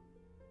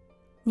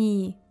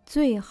 你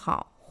最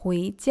好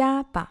回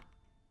家吧。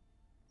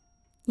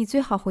你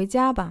最好回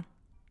家吧。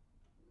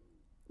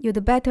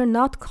You'd better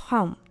not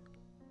come.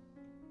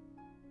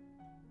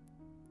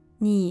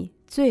 你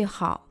最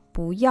好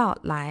不要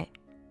来。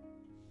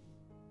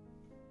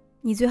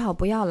你最好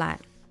不要来。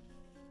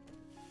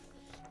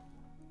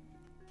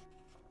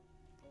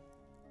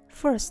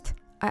First,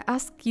 I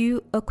ask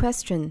you a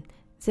question,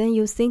 then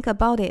you think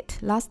about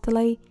it.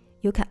 Lastly,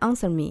 you can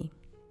answer me.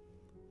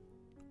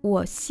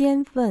 我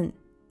先问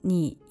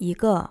你一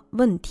个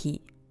问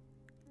题，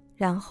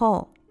然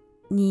后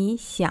你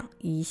想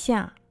一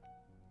下，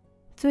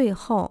最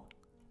后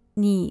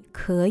你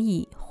可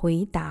以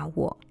回答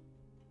我。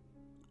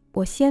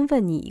我先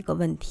问你一个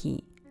问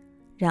题，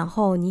然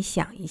后你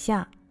想一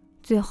下，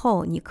最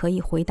后你可以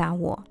回答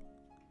我。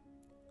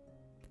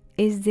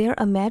Is there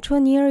a metro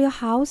near your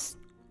house?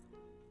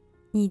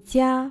 你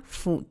家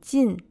附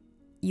近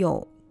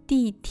有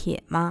地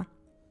铁吗？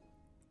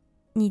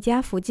你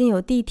家附近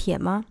有地铁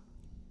吗？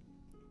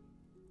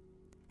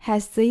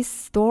 Has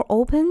this store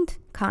opened?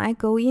 Can I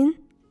go in?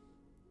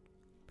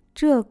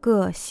 这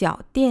个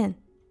小店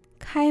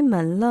开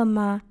门了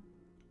吗？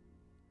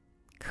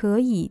可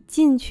以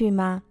进去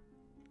吗？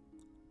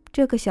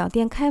这个小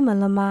店开门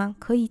了吗？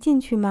可以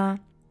进去吗？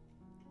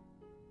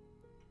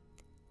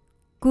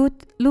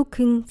 Good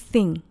looking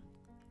thing.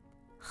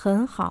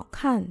 很好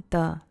看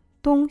的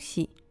东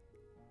西。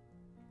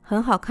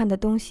很好看的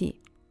东西。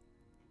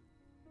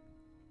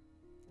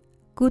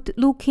Good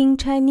looking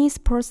Chinese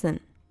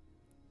person.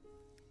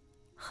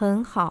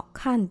 很好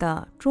看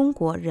的中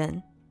国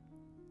人。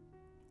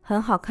很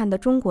好看的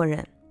中国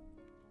人。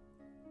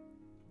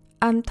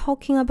I'm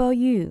talking about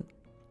you.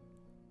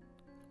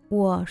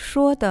 我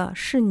说的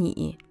是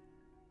你。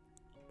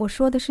我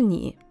说的是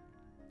你。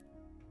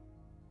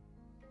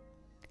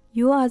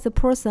You are the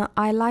person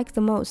I like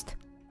the most.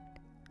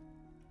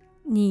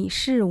 你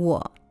是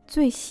我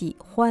最喜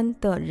欢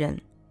的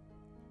人。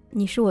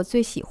你是我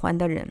最喜欢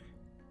的人。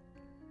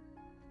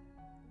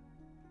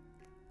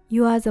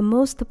You are the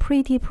most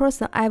pretty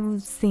person I've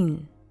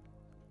seen.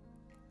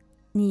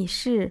 你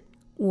是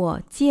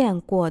我见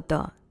过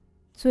的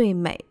最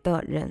美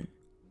的人。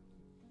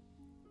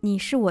你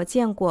是我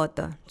见过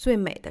的最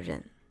美的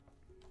人。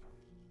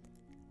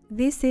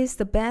This is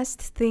the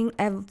best thing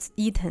I've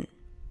eaten.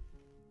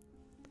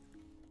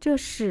 这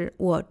是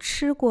我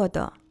吃过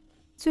的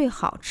最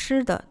好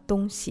吃的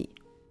东西。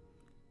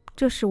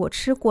这是我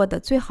吃过的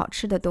最好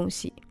吃的东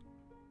西。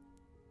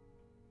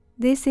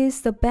This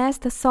is the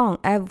best song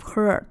I've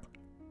heard.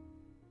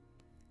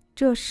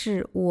 这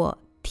是我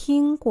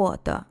听过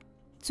的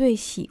最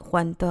喜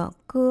欢的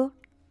歌。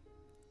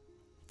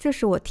这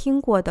是我听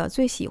过的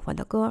最喜欢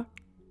的歌。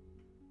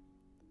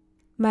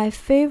My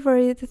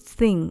favorite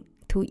thing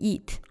to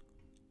eat.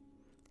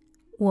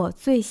 我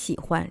最喜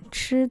欢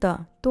吃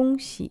的东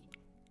西。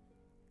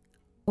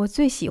我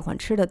最喜欢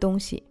吃的东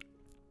西。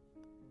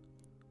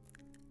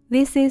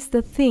This is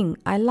the thing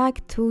I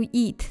like to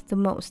eat the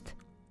most.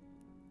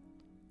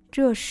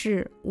 这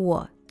是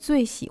我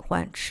最喜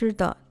欢吃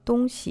的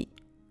东西。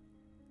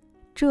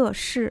这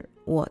是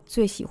我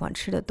最喜欢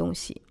吃的东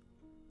西。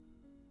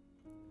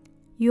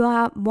You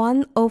are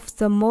one of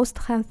the most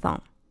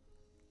handsome.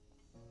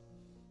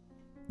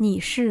 你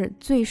是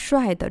最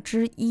帅的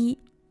之一。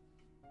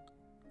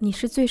你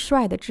是最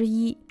帅的之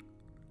一。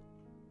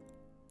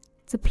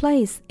The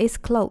place is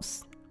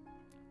close.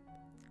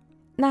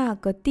 那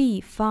个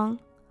地方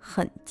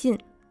很近。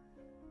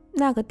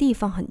那个地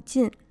方很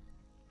近。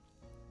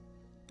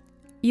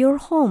Your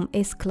home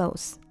is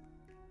close.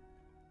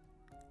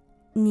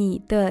 你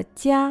的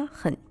家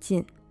很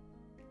近。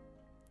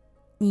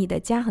你的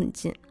家很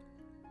近。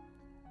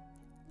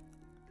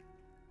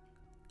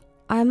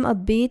I'm a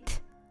bit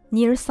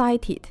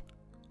nearsighted.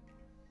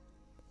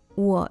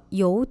 我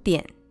有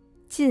点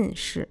近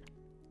视。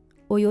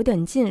我有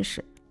点近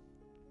视。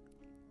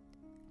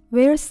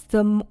Where's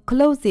the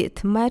closest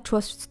metro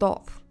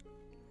stop?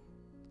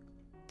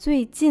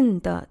 最近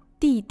的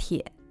地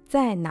铁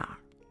在哪儿？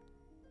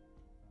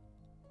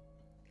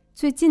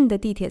最近的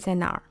地铁在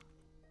哪儿？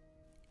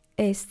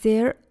 Is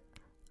there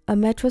a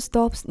metro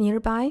stop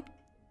nearby?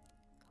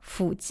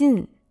 附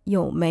近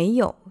有没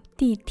有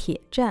地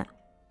铁站？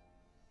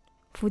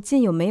附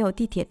近有没有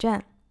地铁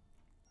站？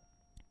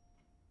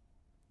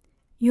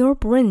 Your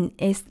brain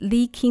is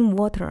leaking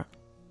water.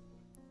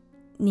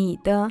 你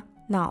的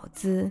脑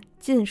子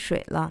进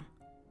水了。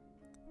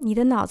你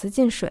的脑子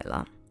进水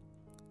了。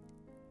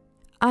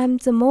I'm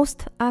the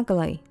most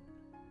ugly.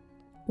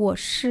 我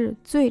是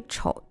最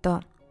丑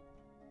的。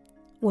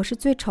我是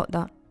最丑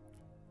的。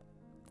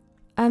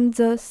I'm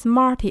the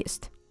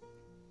smartest.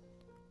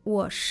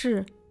 我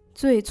是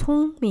最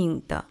聪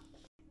明的。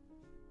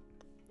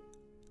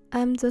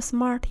I'm the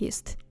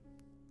smartest.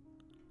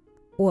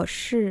 我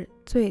是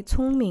最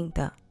聪明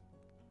的。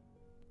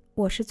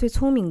我是最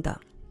聪明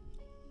的。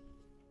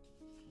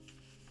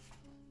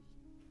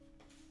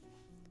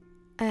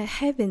I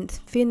haven't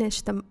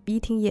finished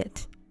eating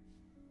yet.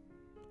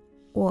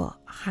 我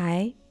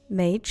还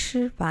没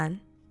吃完。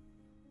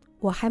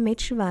我还没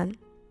吃完。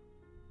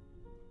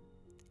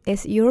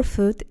Is your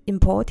food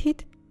imported?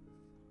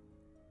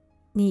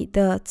 你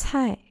的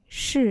菜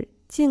是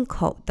进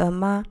口的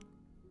吗？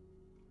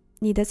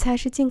你的菜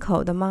是进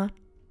口的吗？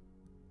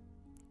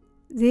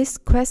 This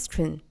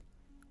question,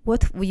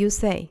 what will you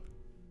say?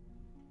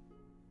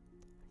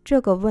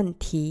 这个问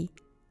题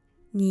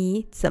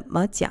你怎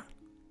么讲？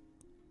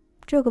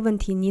这个问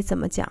题你怎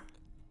么讲？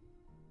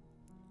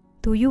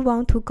 Do you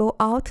want to go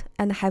out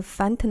and have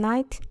fun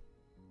tonight?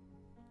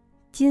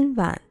 今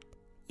晚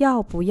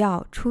要不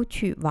要出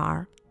去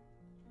玩？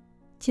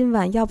今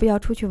晚要不要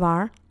出去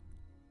玩？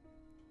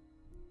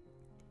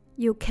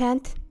 You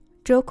can't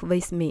joke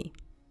with me.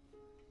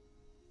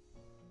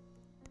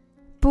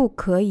 不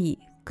可以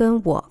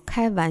跟我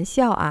开玩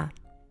笑啊！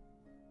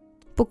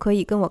不可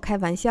以跟我开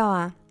玩笑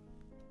啊！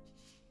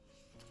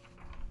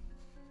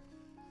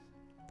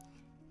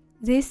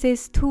 This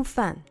is too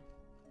fun.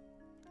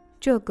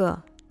 这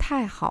个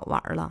太好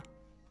玩了。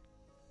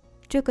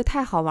这个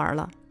太好玩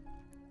了。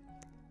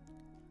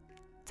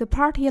The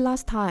party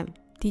last time,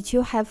 did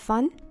you have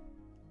fun?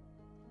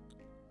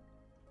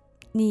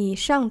 你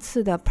上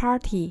次的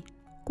party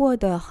过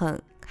得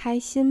很开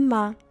心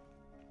吗？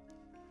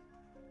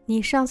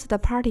你上次的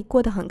party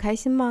过得很开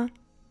心吗？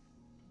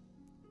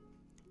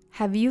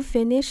 Have you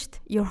finished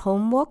your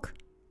homework?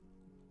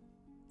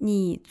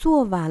 你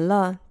做完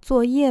了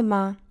作业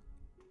吗？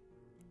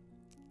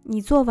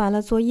你做完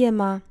了作业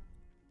吗？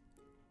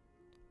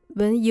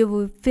 When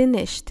you've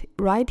finished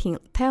writing,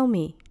 tell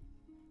me.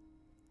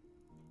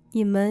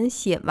 你们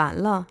写完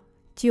了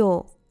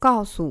就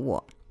告诉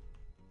我。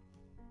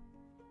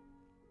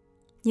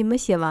你们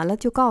写完了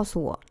就告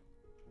诉我。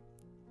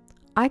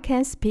I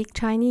can speak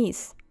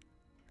Chinese.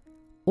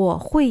 我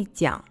会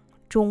讲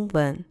中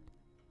文。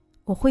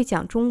我会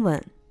讲中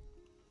文。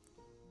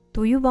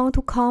Do you want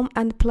to come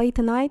and play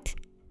tonight?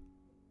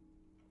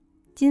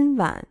 今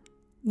晚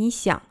你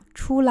想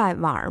出来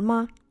玩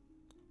吗？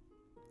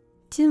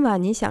今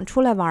晚你想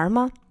出来玩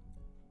吗？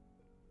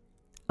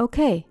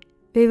 Okay,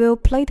 we will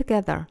play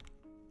together.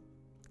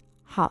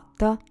 好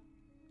的，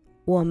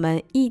我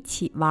们一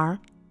起玩。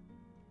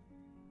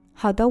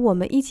好的，我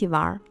们一起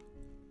玩。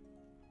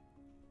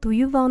Do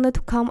you want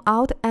to come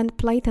out and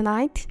play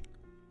tonight?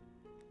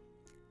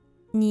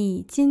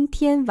 你今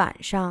天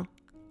晚上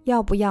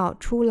要不要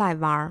出来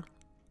玩？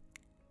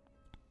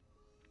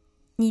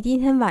你今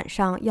天晚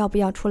上要不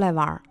要出来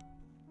玩？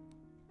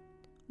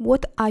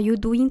 What are you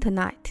doing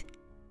tonight?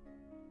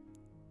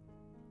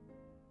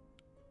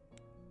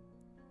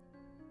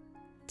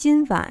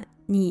 今晚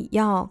你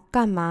要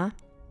干嘛？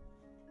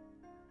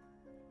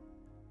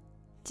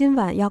今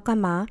晚要干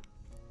嘛？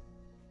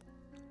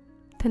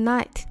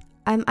 Tonight,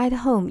 I'm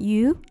at home.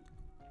 You?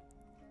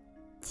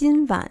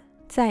 今晚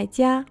在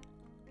家。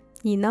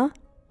你呢？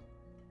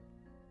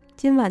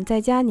今晚在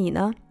家，你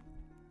呢？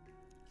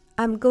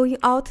 I'm going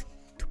out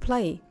to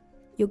play.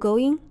 You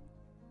going?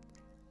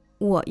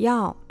 我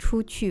要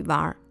出去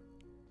玩。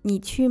你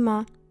去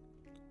吗？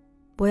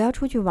我要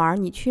出去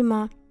玩，你去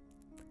吗？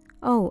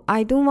 Oh,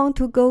 I don't want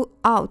to go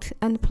out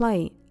and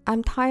play.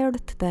 I'm tired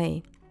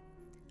today.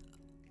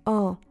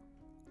 哦，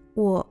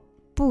我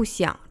不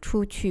想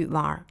出去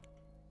玩。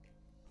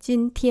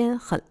今天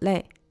很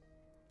累。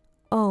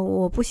哦，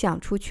我不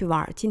想出去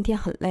玩，今天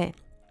很累。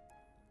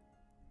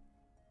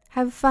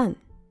Have fun.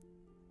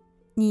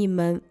 你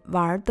们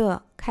玩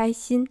得开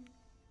心。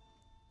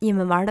你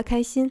们玩得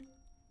开心。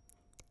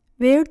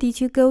Where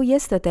did you go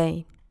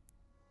yesterday?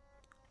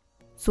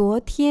 昨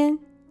天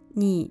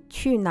你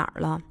去哪儿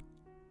了？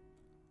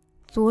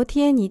昨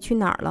天你去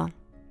哪儿了？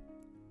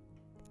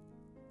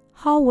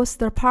 How was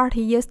the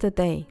party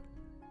yesterday?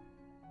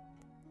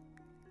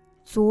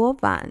 昨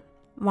晚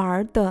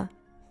玩得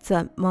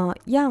怎么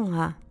样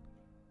啊？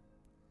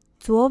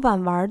昨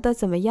晚玩得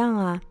怎么样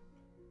啊？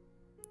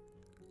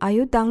 Are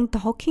you done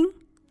talking?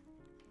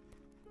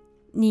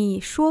 你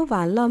说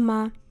完了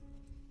吗？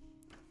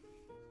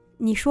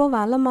你说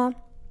完了吗？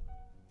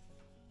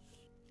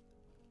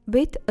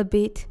 Wait a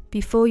bit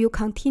before you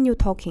continue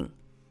talking.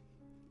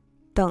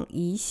 等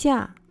一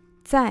下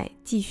再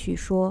继续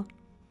说。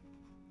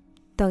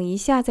等一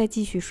下再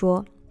继续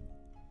说。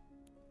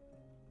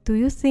Do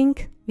you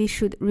think we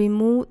should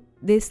remove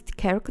this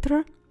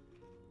character?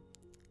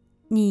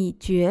 你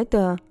觉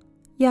得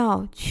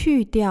要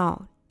去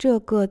掉这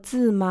个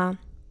字吗？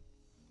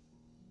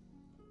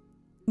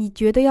你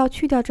觉得要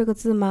去掉这个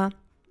字吗？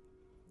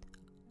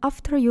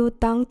 After you're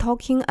done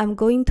talking, I'm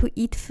going to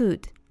eat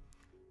food.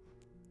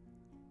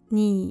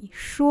 你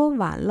说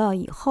完了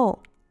以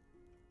后，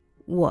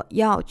我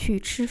要去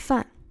吃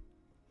饭。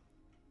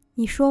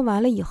你说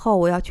完了以后，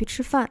我要去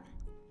吃饭。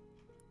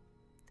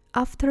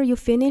After you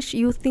finish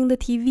using the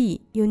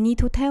TV, you need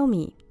to tell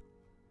me.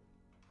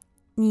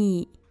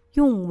 你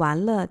用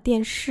完了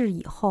电视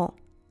以后，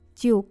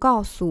就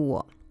告诉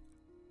我。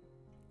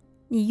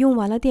你用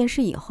完了电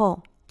视以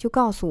后，就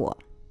告诉我。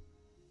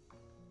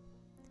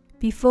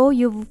Before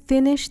you've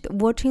finished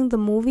watching the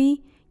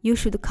movie, you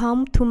should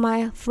come to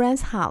my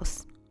friend's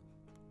house.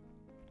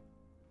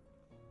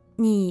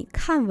 你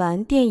看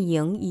完电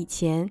影以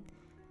前，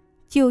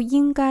就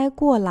应该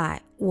过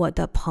来我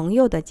的朋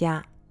友的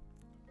家。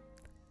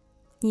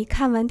你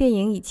看完电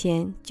影以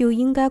前，就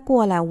应该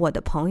过来我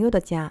的朋友的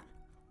家。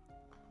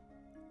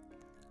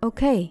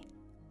Okay,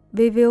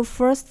 we will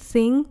first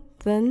sing,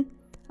 then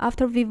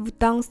after we've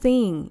done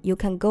singing, you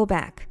can go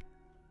back.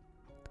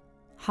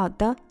 好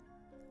的，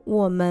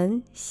我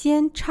们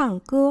先唱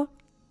歌，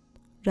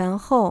然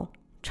后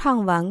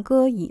唱完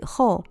歌以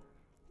后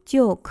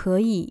就可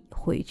以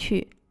回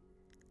去。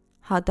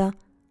好的，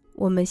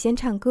我们先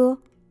唱歌，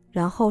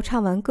然后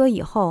唱完歌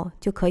以后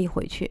就可以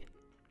回去。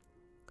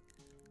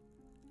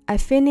I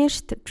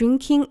finished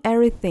drinking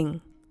everything.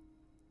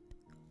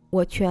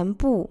 我全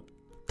部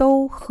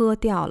都喝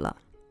掉了。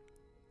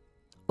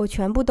我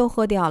全部都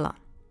喝掉了。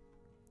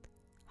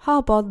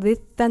How about this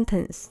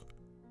sentence?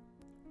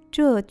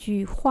 这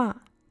句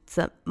话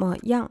怎么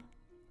样？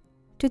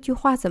这句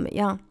话怎么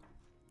样？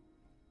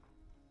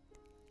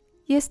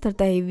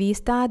 Yesterday we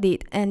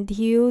studied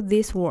until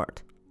this word.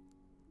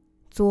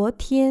 昨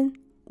天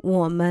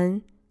我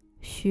们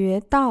学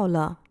到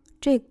了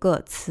这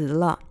个词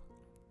了。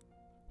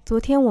昨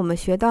天我们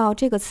学到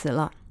这个词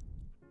了。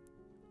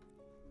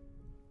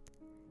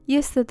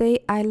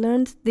Yesterday I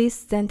learned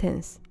this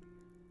sentence.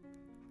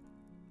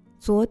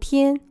 昨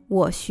天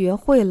我学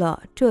会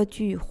了这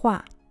句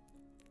话。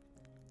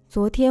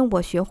昨天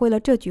我学会了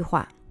这句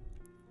话。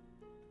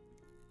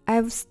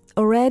I've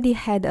already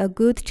had a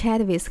good chat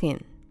with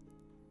him.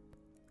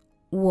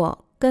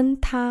 我跟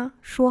他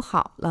说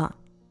好了。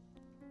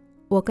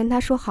我跟他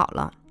说好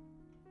了。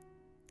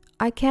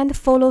I can't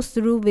follow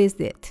through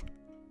with it.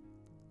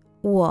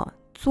 我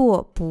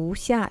做不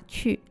下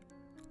去。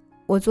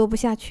我做不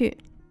下去。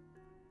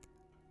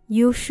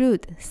You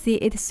should see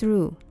it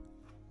through.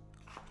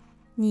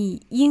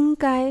 你应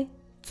该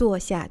做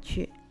下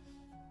去。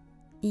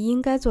你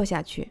应该做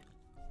下去。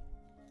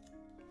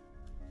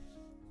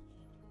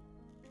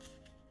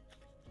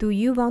Do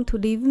you want to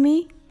leave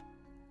me?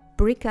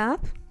 Break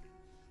up?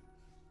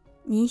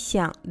 你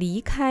想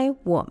离开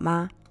我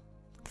吗？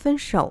分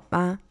手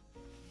吗？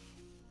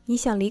你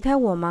想离开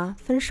我吗？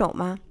分手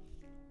吗？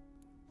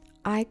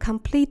 I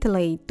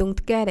completely don't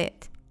get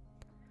it.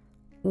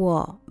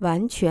 我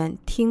完全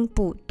听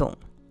不懂。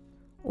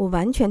我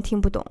完全听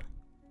不懂。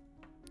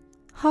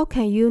How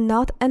can you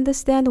not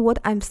understand what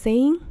I'm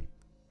saying?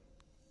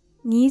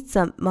 你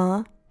怎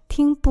么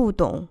听不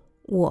懂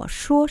我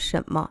说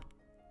什么？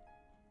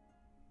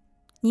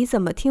你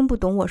怎么听不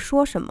懂我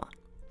说什么？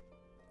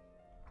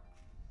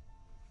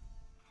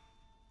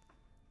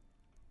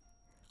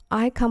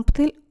 I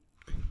completely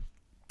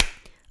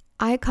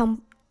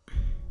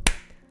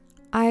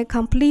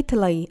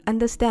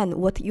understand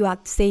what you are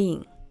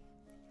saying.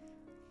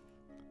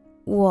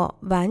 我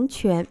完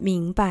全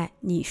明白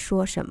你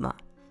说什么。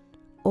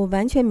我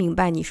完全明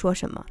白你说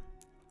什么。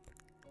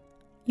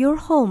Your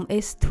home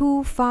is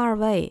too far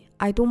away.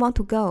 I don't want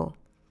to go.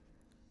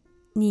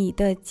 你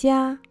的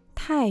家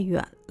太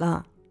远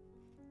了，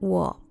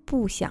我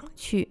不想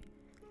去。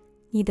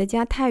你的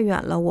家太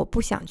远了，我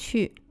不想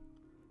去。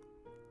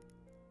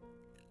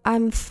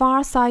I'm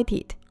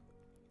far-sighted.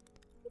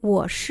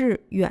 我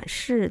是远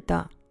视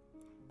的。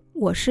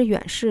我是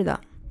远视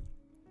的。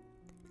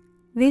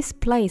This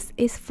place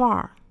is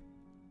far.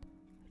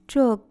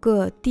 这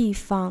个地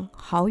方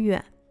好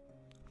远。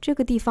这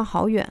个地方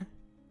好远。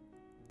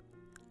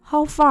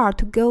How far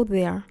to go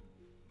there?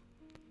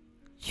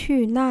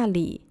 去那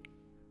里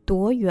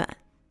多远？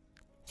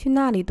去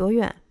那里多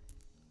远？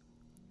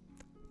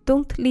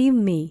 Don't leave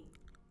me.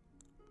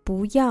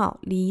 不要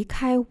离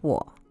开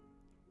我。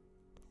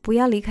不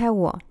要离开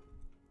我。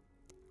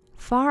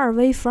Far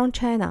away from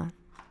China.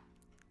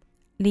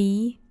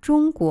 离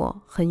中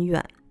国很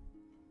远。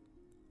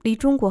离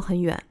中国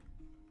很远。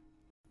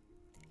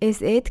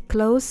Is it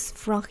close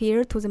from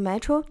here to the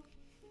metro?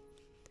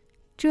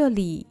 这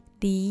里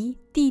离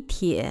地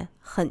铁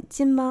很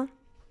近吗？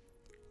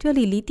这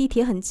里离地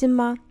铁很近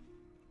吗？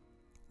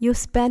 You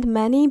spent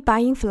money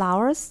buying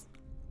flowers?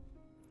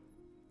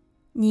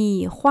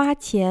 你花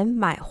钱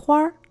买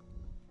花？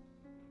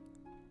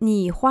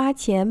你花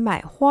钱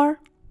买花？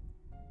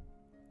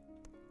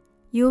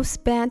 You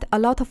spent a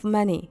lot of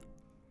money.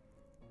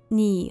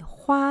 你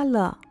花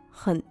了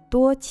很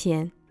多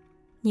钱。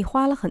你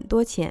花了很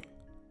多钱。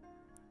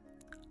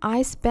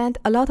I spent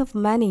a lot of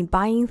money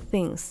buying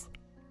things.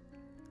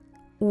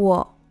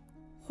 我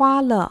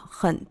花了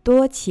很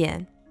多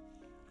钱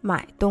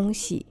买东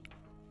西。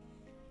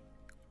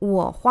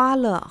我花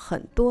了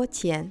很多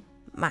钱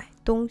买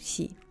东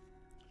西。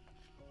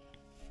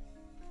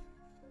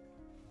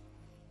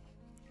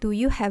Do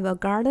you have a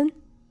garden?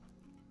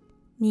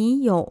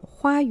 你有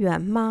花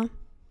园吗？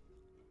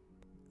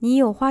你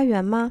有花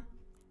园吗？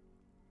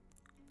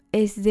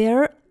 Is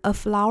there a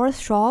flower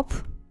shop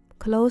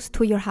close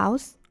to your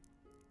house?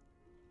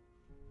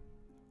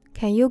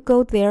 Can you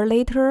go there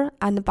later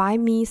and buy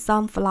me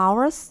some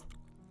flowers?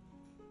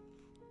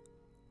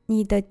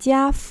 你的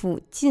家附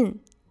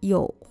近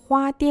有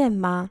花店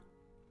吗？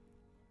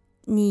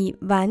你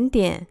晚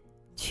点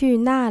去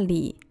那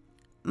里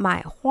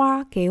买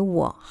花给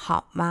我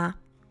好吗？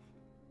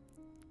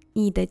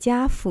你的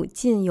家附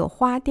近有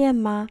花店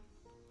吗？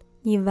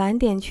你晚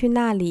点去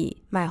那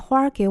里买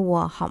花给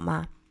我好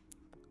吗？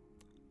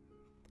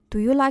 Do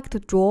you like to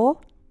draw?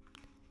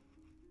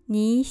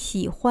 你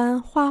喜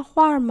欢画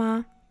画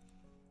吗？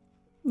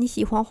你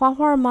喜欢画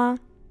画吗？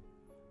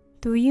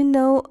 Do you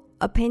know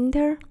a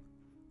painter?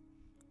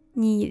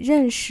 你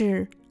认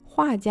识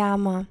画家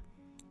吗？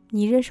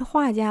你认识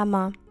画家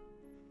吗？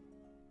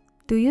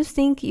 Do you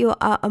think you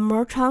are a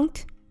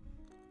merchant?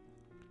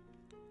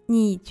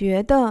 你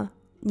觉得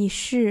你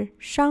是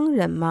商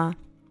人吗？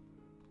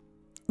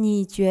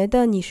你觉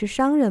得你是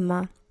商人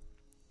吗？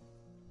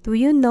 Do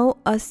you know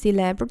a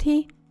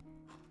celebrity?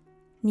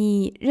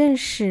 你认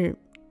识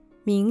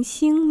明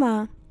星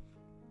吗？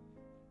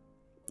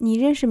你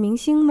认识明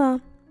星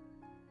吗？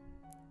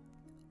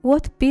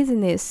 What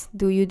business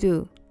do you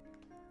do?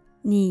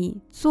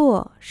 你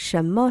做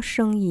什么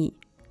生意？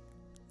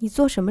你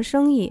做什么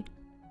生意？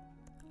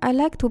 I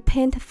like to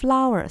paint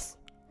flowers.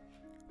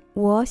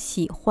 我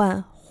喜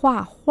欢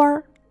画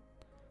花。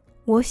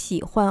我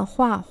喜欢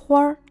画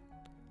花。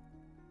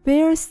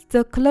Where's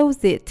the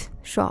closest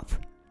shop?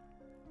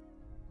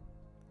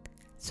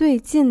 最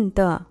近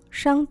的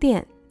商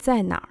店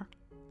在哪儿？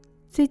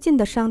最近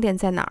的商店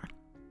在哪儿？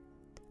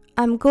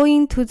 I'm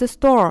going to the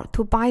store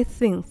to buy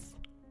things.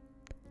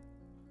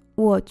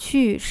 我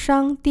去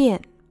商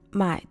店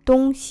买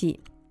东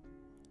西。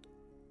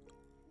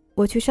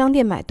我去商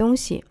店买东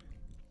西。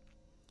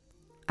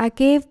I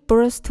gave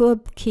birth to a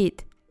kid.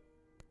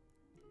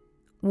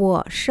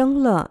 我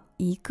生了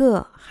一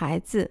个孩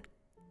子。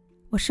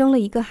我生了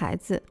一个孩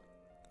子。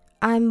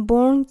I'm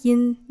born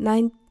in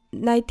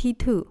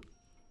 92.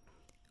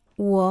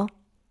 我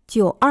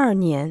92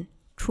年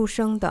出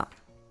生的。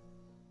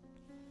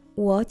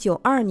我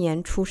92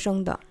年出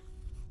生的。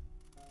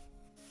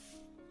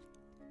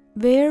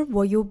Where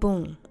were you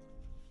born?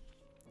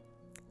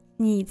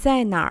 你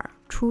在哪儿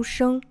出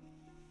生？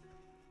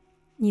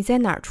你在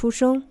哪儿出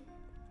生？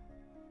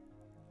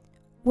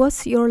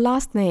 What's your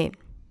last name?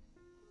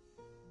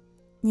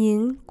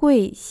 您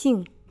贵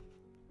姓？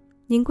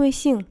您贵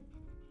姓？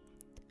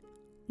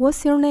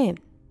 What's your name?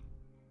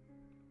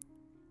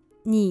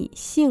 你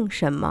姓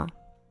什么？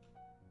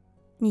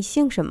你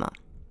姓什么？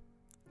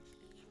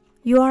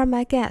 You are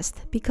my guest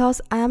because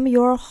I'm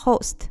your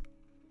host.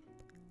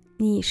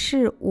 你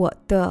是我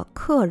的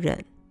客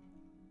人，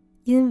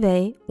因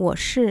为我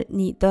是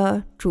你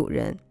的主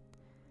人。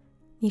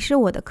你是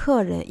我的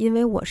客人，因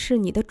为我是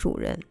你的主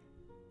人。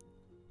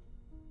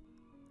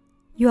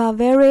You are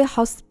very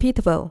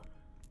hospitable.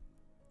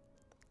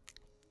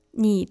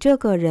 你这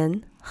个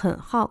人很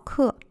好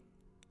客。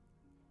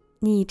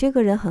你这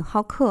个人很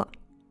好客。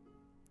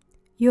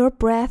Your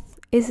breath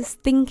is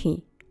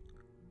stinky.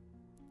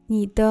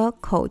 你的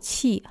口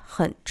气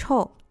很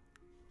臭。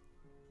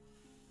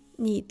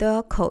你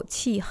的口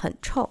气很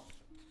臭。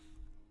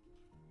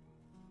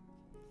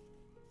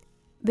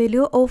Will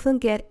you often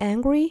get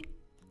angry?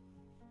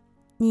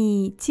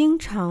 你经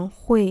常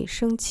会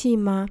生气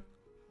吗？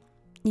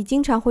你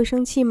经常会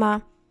生气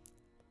吗？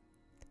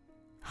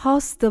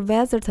 How's the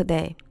weather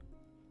today?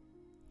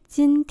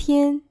 今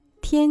天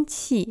天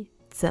气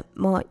怎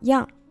么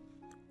样？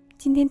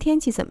今天天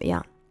气怎么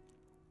样？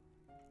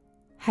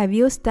 Have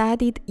you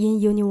studied in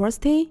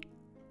university?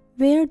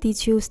 Where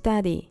did you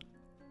study?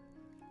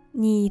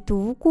 你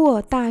读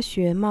过大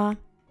学吗？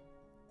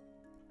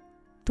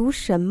读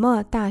什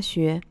么大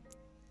学？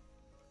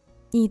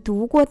你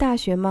读过大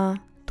学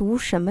吗？读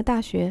什么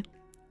大学？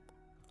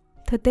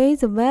 Today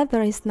the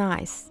weather is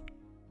nice.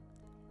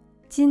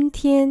 今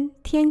天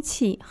天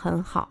气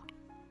很好。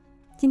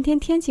今天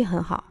天气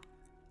很好。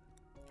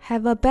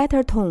Have a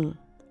better tone.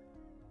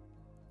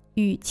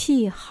 语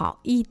气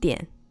好一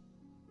点。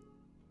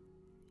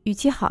语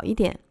气好一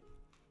点。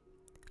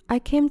I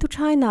came to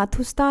China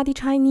to study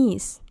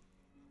Chinese.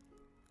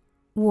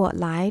 我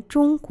来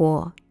中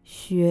国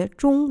学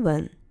中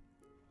文。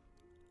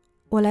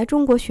我来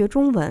中国学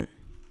中文。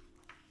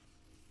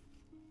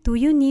Do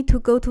you need to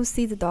go to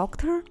see the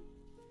doctor?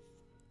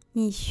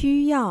 你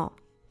需要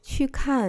去看